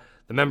you get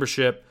the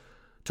membership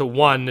to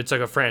one, it's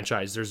like a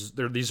franchise.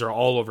 These are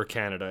all over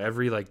Canada.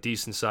 Every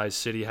decent sized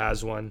city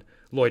has one.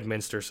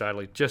 Lloydminster,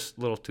 sadly, just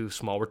a little too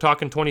small. We're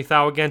talking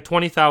 20,000 again.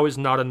 20,000 is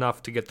not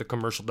enough to get the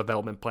commercial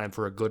development plan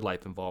for a Good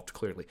Life involved,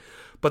 clearly.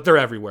 But they're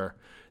everywhere,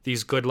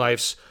 these Good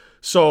Lives.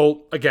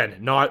 So, again,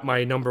 not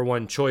my number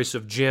one choice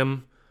of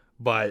gym,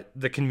 but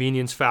the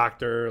convenience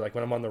factor, like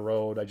when I'm on the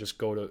road, I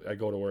go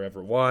to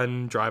wherever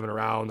one, driving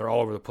around, they're all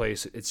over the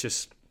place.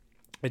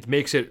 It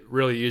makes it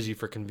really easy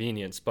for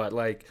convenience. But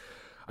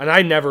and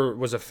I never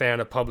was a fan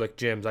of public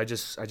gyms. I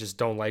just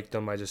don't like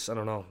them. I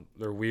don't know.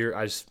 They're weird.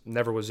 I just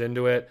never was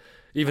into it.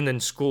 Even in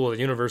school, the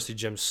university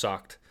gyms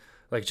sucked.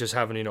 Just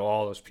having,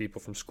 all those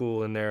people from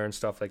school in there and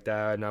stuff like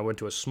that. And I went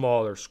to a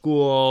smaller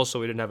school, so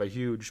we didn't have a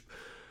huge,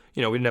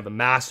 we didn't have a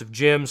massive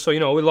gym. So,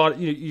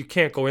 you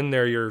can't go in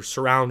there. You're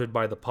surrounded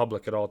by the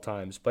public at all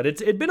times. But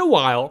it'd been a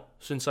while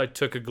since I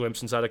took a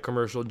glimpse inside a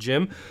commercial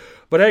gym.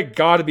 But I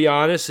gotta be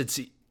honest, it's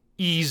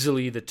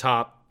easily the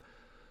top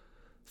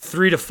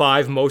 3 to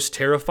 5 most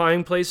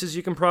terrifying places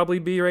you can probably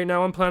be right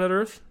now on planet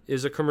Earth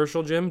is a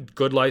commercial gym.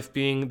 Good Life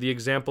being the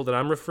example that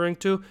I'm referring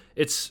to.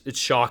 It's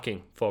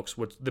shocking, folks.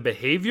 What the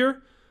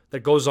behavior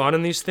that goes on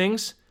in these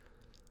things,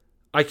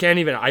 I can't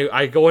even.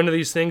 I go into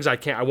these things. I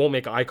won't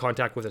make eye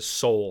contact with a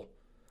soul.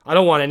 I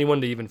don't want anyone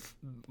to even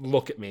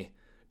look at me.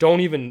 Don't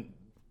even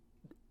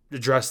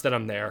address that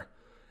I'm there.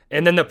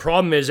 And then the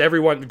problem is every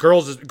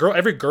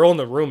girl in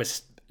the room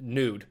is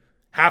nude,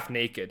 half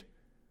naked.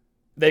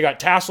 They got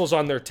tassels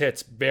on their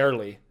tits,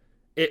 barely.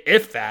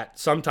 If that,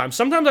 sometimes.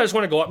 Sometimes I just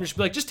want to go up and just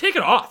be like, just take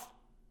it off.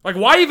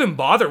 Why even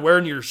bother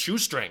wearing your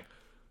shoestring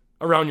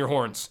around your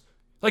horns?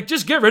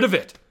 Just get rid of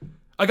it.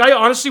 I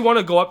honestly want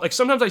to go up.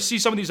 Sometimes I see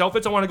some of these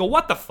outfits, I want to go,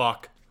 what the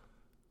fuck?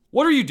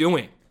 What are you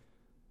doing?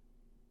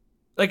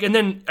 And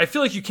then I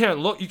feel like you can't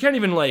look. You can't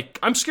even,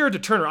 I'm scared to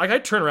turn around. I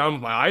turn around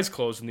with my eyes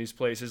closed in these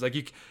places.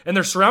 And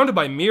they're surrounded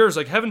by mirrors.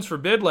 Heavens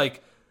forbid,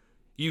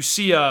 you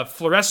see a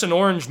fluorescent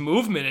orange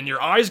movement and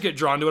your eyes get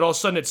drawn to it. All of a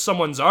sudden it's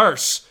someone's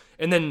arse.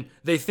 And then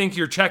they think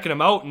you're checking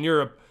them out and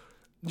you're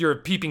a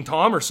peeping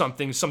Tom or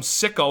something, some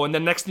sicko. And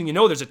then next thing you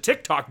know, there's a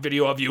TikTok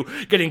video of you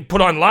getting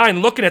put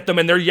online, looking at them,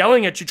 and they're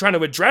yelling at you, trying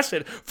to address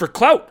it for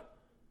clout.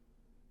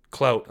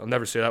 Clout. I'll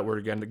never say that word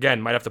again.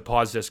 Again, might have to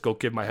pause this, go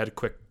give my head a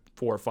quick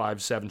 4,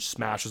 5, 7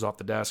 smashes off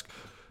the desk.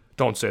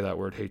 Don't say that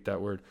word. Hate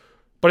that word.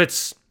 But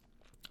it's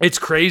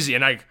crazy.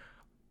 And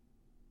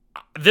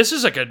this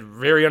is a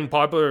very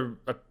unpopular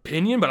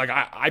opinion, but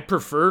I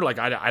prefer,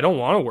 I don't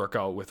want to work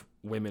out with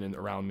women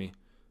around me.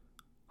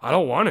 I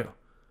don't want to.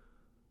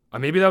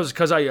 Maybe that was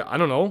because I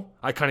don't know.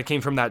 I kind of came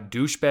from that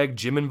douchebag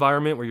gym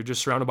environment where you're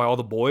just surrounded by all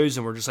the boys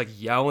and we're just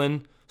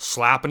yelling,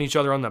 slapping each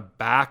other on the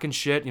back and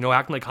shit,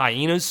 acting like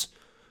hyenas.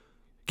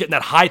 Getting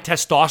that high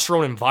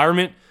testosterone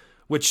environment,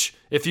 which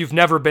if you've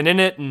never been in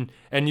it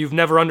and you've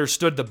never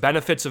understood the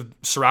benefits of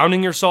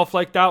surrounding yourself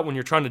like that when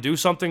you're trying to do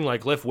something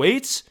like lift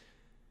weights,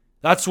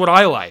 that's what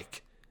I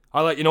like.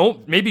 I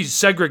like, maybe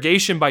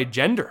segregation by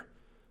gender.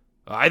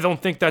 I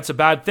don't think that's a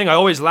bad thing. I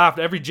always laughed.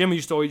 Every gym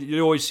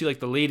you always see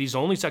the ladies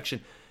only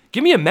section.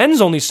 Give me a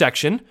men's only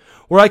section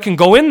where I can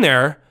go in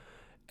there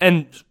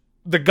and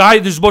the guy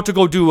that's about to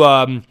go do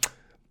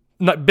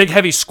not big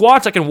heavy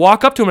squats, I can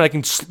walk up to him and I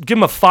can give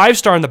him a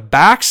 5-star in the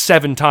back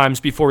 7 times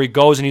before he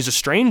goes, and he's a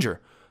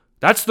stranger.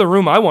 That's the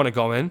room I want to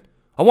go in.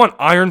 I want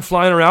iron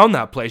flying around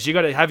that place. You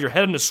got to have your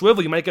head in a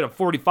swivel. You might get a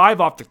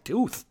 45 off the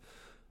tooth.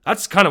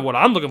 That's kind of what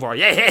I'm looking for.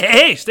 Yeah,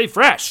 hey, stay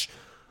fresh.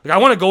 Like, I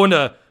want to go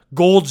into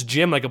Gold's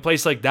Gym, like a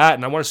place like that,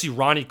 and I want to see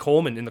Ronnie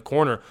Coleman in the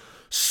corner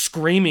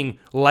screaming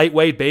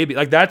lightweight baby.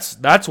 Like, that's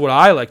what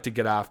I like to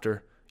get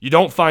after. You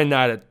don't find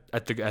that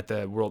at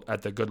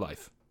the Good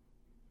Life.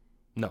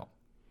 No.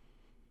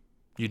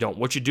 You don't.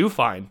 What you do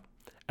find,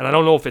 and I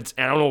don't know if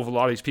a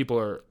lot of these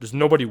people does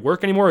nobody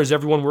work anymore? Is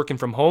everyone working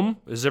from home?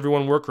 Does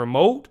everyone work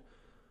remote?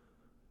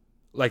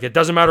 Like, it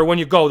doesn't matter when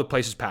you go, the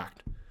place is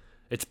packed.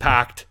 It's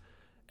packed.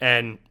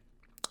 And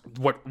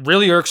what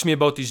really irks me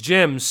about these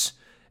gyms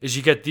is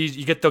you get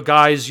the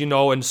guys,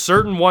 and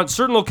certain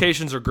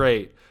locations are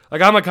great.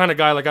 Like, I'm a kind of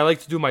guy, like, I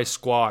like to do my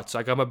squats.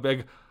 Like,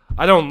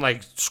 I don't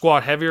like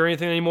squat heavy or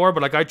anything anymore,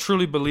 but like, I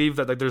truly believe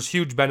that like there's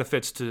huge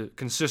benefits to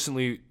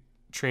consistently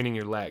training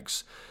your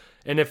legs.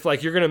 And if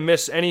like you're gonna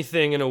miss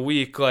anything in a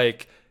week,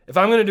 like if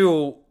I'm gonna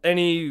do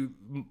any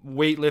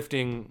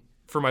weightlifting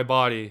for my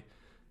body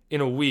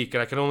in a week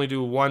and I can only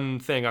do one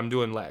thing, I'm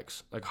doing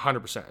legs, like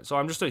 100%. So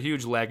I'm just a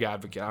huge leg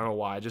advocate. I don't know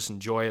why. I just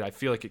enjoy it. I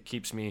feel like it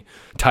keeps me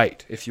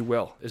tight, if you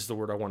will, is the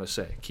word I want to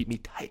say. Keep me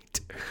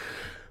tight.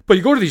 But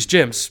you go to these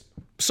gyms,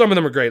 some of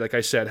them are great, like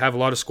I said, have a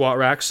lot of squat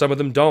racks. Some of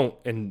them don't.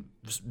 And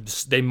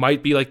they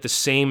might be like the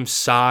same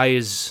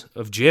size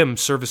of gym,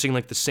 servicing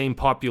like the same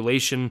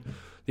population,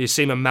 the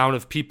same amount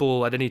of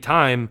people at any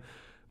time,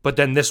 but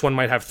then this one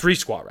might have 3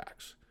 squat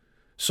racks.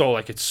 So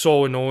like it's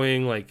so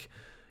annoying. Like,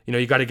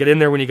 you got to get in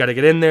there when you got to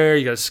get in there.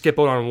 You got to skip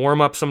out on warm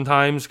up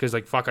sometimes because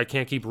like fuck, I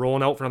can't keep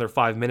rolling out for another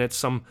 5 minutes.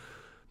 Some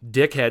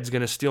dickhead's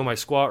gonna steal my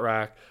squat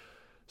rack.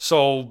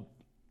 So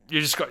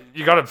you're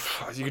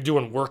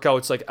doing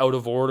workouts like out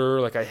of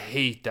order. Like I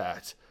hate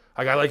that.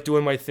 Like I like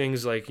doing my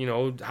things like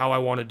how I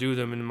want to do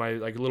them in my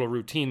like little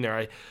routine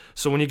there.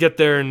 So when you get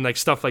there and like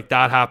stuff like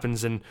that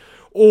happens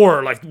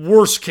or like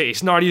worst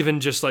case, not even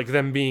just like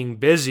them being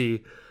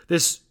busy,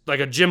 this like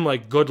a gym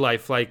like Good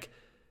Life, like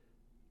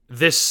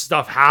this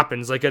stuff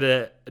happens. Like at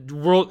a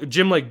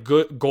gym like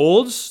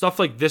Gold's, stuff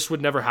like this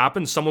would never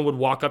happen. Someone would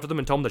walk up to them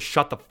and tell them to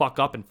shut the fuck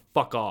up and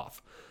fuck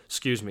off.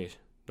 Excuse me,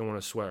 don't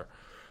want to swear.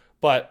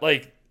 But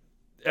like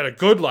at a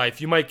Good Life,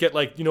 you might get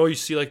like, you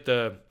see like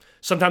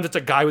sometimes it's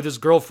a guy with his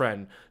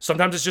girlfriend.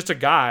 Sometimes it's just a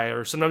guy,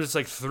 or sometimes it's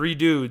like 3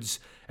 dudes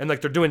and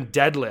like they're doing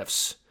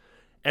deadlifts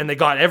and they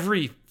got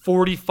every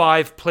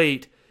 45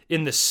 plate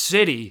in the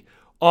city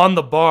on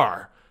the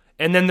bar.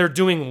 And then they're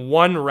doing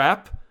 1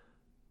 rep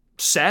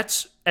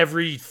sets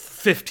every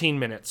 15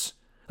 minutes.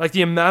 Like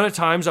the amount of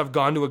times I've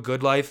gone to a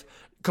Good Life,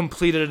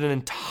 completed an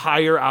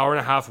entire hour and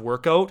a half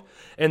workout,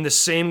 and the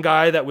same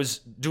guy that was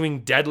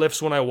doing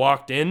deadlifts when I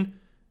walked in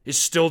is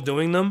still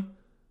doing them.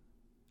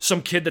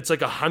 Some kid that's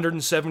like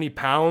 170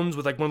 pounds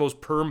with like one of those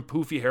perm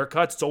poofy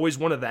haircuts. It's always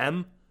one of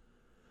them.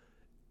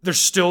 They're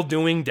still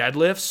doing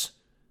deadlifts.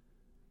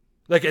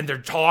 Like, and they're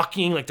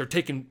talking, like they're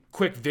taking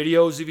quick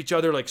videos of each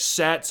other, like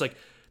sets. Like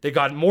they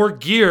got more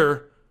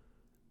gear.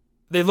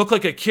 They look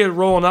like a kid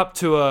rolling up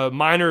to a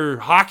minor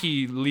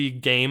hockey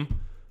league game.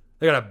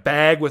 They got a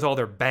bag with all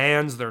their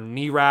bands, their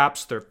knee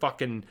wraps, their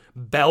fucking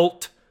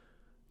belt,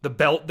 the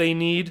belt they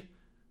need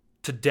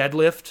to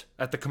deadlift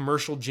at the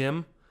commercial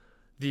gym.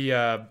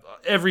 The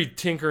every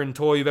tinker and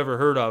toy you've ever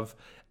heard of.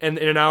 And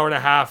in an hour and a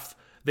half,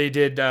 they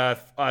did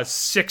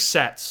 6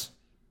 sets.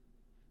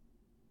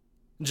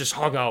 Just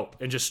hung out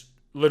and just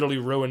literally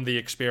ruined the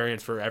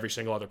experience for every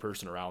single other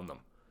person around them.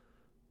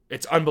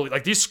 It's unbelievable.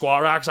 Like these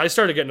squat racks, I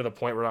started getting to the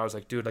point where I was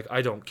like, dude, like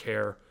I don't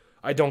care.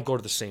 I don't go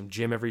to the same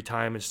gym every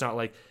time. It's not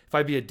like if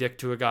I be a dick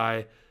to a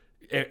guy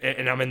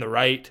and I'm in the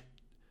right,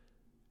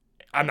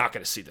 I'm not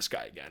going to see this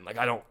guy again. Like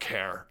I don't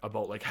care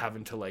about like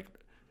having to like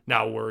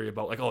now worry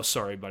about like, oh,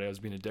 sorry, buddy, I was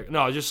being a dick.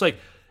 No, just like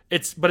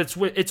it's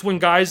when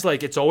guys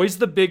like, it's always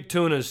the big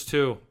tunas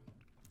too.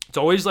 It's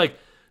always like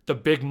the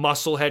big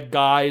muscle head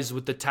guys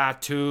with the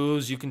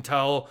tattoos. You can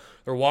tell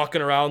they're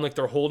walking around like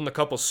they're holding a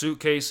couple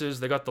suitcases.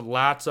 They got the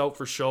lats out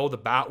for show, the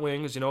bat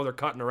wings, they're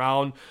cutting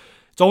around.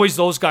 It's always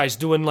those guys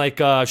doing like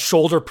a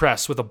shoulder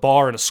press with a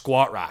bar and a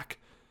squat rack.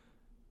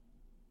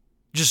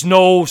 Just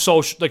no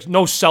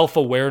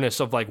self-awareness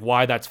of like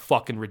why that's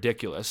fucking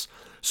ridiculous.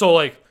 So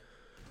like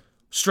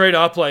straight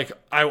up, like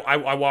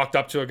I walked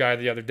up to a guy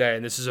the other day,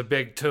 and this is a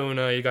big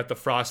tuna. You got the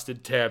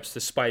frosted tips, the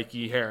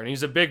spiky hair, and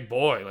he's a big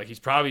boy. Like he's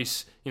probably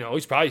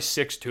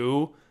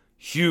 6'2",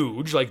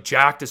 huge, like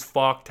jacked as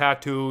fuck,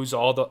 tattoos,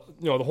 all the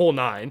the whole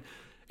 9.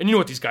 And you know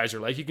what these guys are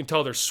like. You can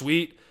tell they're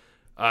sweet.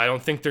 I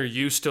don't think they're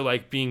used to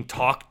like being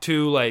talked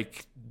to,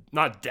 like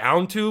not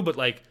down to, but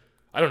like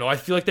I don't know. I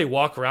feel like they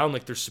walk around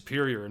like they're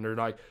superior, and they're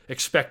like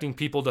expecting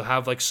people to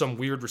have like some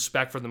weird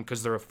respect for them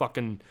because they're a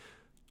fucking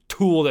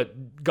tool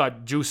that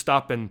got juiced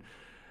up and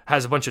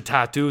has a bunch of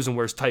tattoos and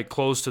wears tight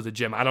clothes to the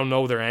gym. I don't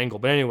know their angle,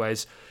 but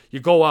anyways, you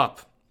go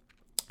up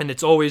and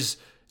it's always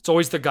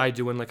the guy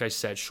doing, like I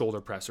said, shoulder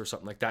press or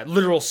something like that.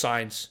 Literal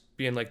signs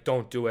being like,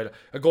 don't do it.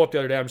 I go up the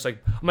other day, I'm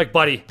like,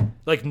 buddy,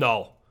 like,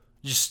 no,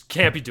 You just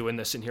can't be doing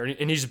this in here.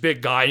 And he's a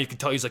big guy, and you can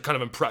tell he's like kind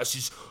of impressed.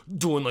 He's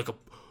doing like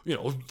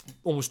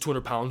almost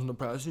 200 pounds in the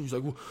press. And he's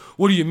like,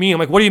 what do you mean? I'm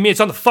like, what do you mean? It's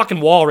on the fucking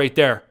wall right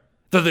there.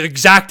 The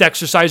exact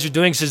exercise you're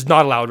doing is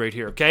not allowed right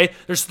here, okay?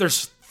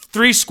 There's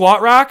 3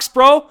 squat racks,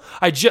 bro.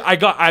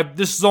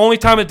 This is the only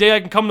time of day I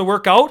can come to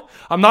work out.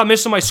 I'm not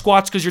missing my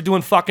squats because you're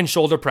doing fucking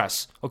shoulder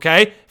press,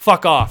 okay?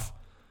 Fuck off.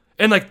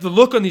 And like the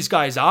look on these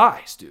guys'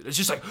 eyes, dude, it's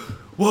just like,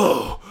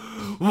 whoa,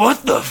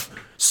 what the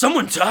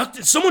someone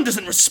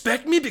doesn't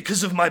respect me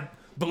because of my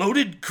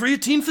bloated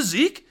creatine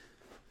physique?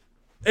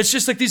 It's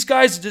just like these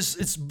guys,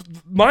 it's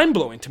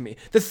mind-blowing to me.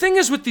 The thing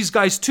is with these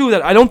guys, too,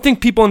 that I don't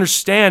think people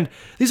understand,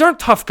 these aren't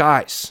tough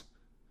guys.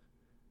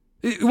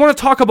 You want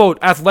to talk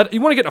about athletic, you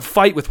want to get in a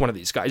fight with one of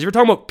these guys. You're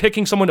talking about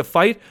picking someone to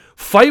fight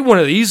one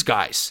of these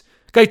guys.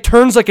 Guy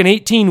turns like an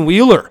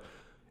 18-wheeler.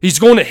 He's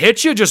going to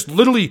hit you, just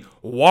literally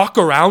walk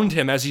around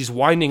him as he's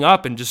winding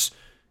up and just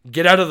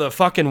get out of the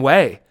fucking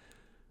way.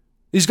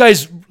 These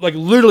guys, like,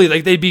 literally,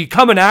 like, they'd be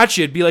coming at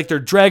you. It'd be like they're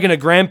dragging a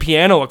grand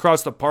piano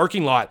across the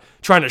parking lot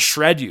trying to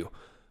shred you.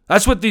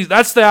 That's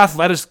the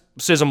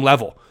athleticism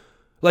level.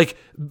 Like,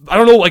 I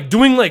don't know, like,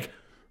 doing, like,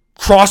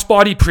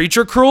 crossbody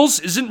preacher curls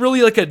isn't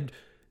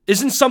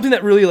something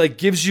that really, like,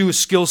 gives you a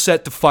skill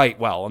set to fight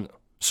well.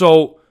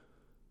 So,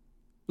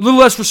 a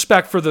little less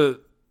respect for the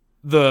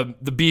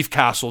beef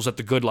castles at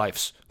the Good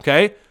Lifes,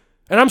 okay?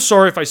 And I'm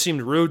sorry if I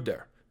seemed rude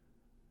there.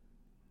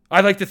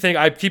 I like to think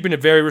I'm keeping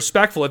it very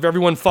respectful. If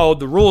everyone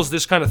followed the rules,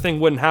 this kind of thing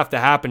wouldn't have to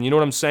happen. You know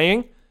what I'm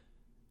saying?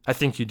 I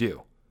think you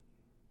do.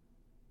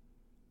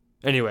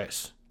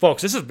 Anyways,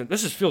 folks,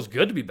 this feels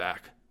good to be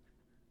back.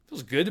 It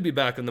feels good to be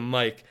back on the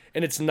mic.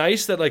 And it's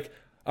nice that, like,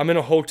 I'm in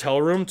a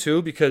hotel room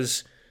too,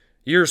 because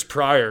years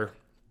prior,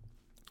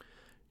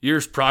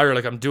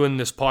 like, I'm doing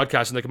this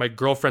podcast in, like, my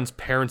girlfriend's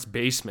parents'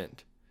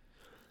 basement.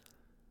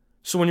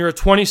 So when you're a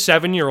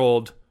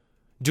 27-year-old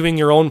doing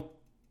your own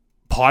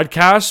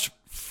podcast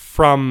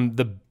from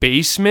the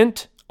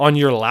basement on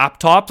your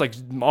laptop, like,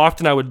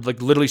 often I would,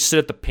 like, literally sit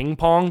at the ping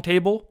pong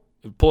table,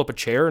 pull up a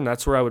chair, and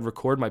that's where I would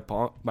record my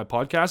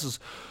podcast, is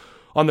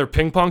on their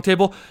ping pong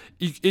table.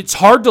 It's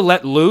hard to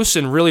let loose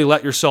and really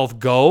let yourself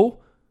go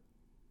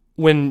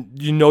when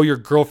you know your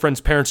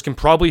girlfriend's parents can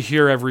probably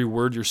hear every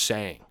word you're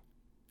saying.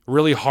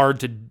 Really hard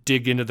to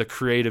dig into the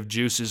creative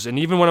juices. And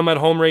even when I'm at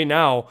home right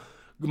now,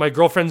 my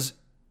girlfriend's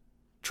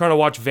trying to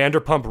watch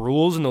Vanderpump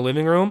Rules in the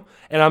living room,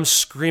 and I'm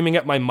screaming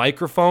at my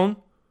microphone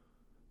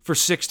for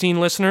 16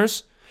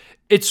 listeners.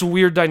 It's a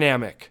weird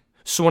dynamic.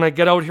 So when I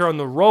get out here on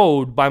the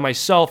road by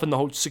myself in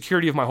the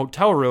security of my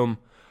hotel room,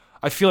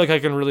 I feel like I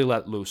can really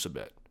let loose a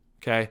bit,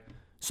 okay?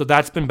 So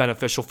that's been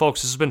beneficial.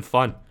 Folks, this has been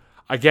fun.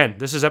 Again,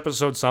 this is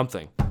episode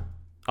something.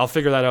 I'll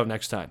figure that out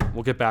next time.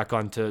 We'll get back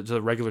on to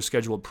the regular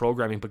scheduled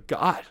programming. But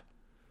God,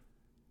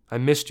 I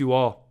missed you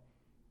all.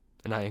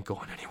 And I ain't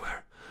going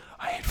anywhere.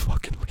 I ain't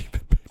fucking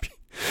leaving, baby.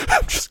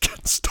 I'm just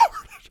getting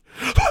started.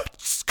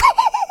 Let's go.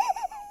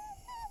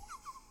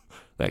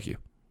 Thank you.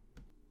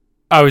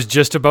 I was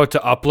just about to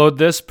upload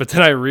this, but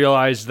then I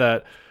realized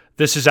that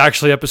this is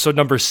actually episode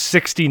number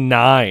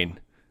 69.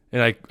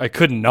 And I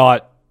could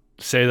not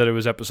say that it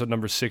was episode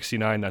number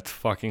 69. That's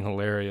fucking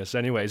hilarious.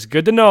 Anyways,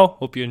 good to know.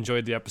 Hope you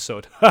enjoyed the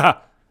episode.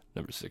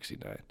 Number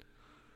 69.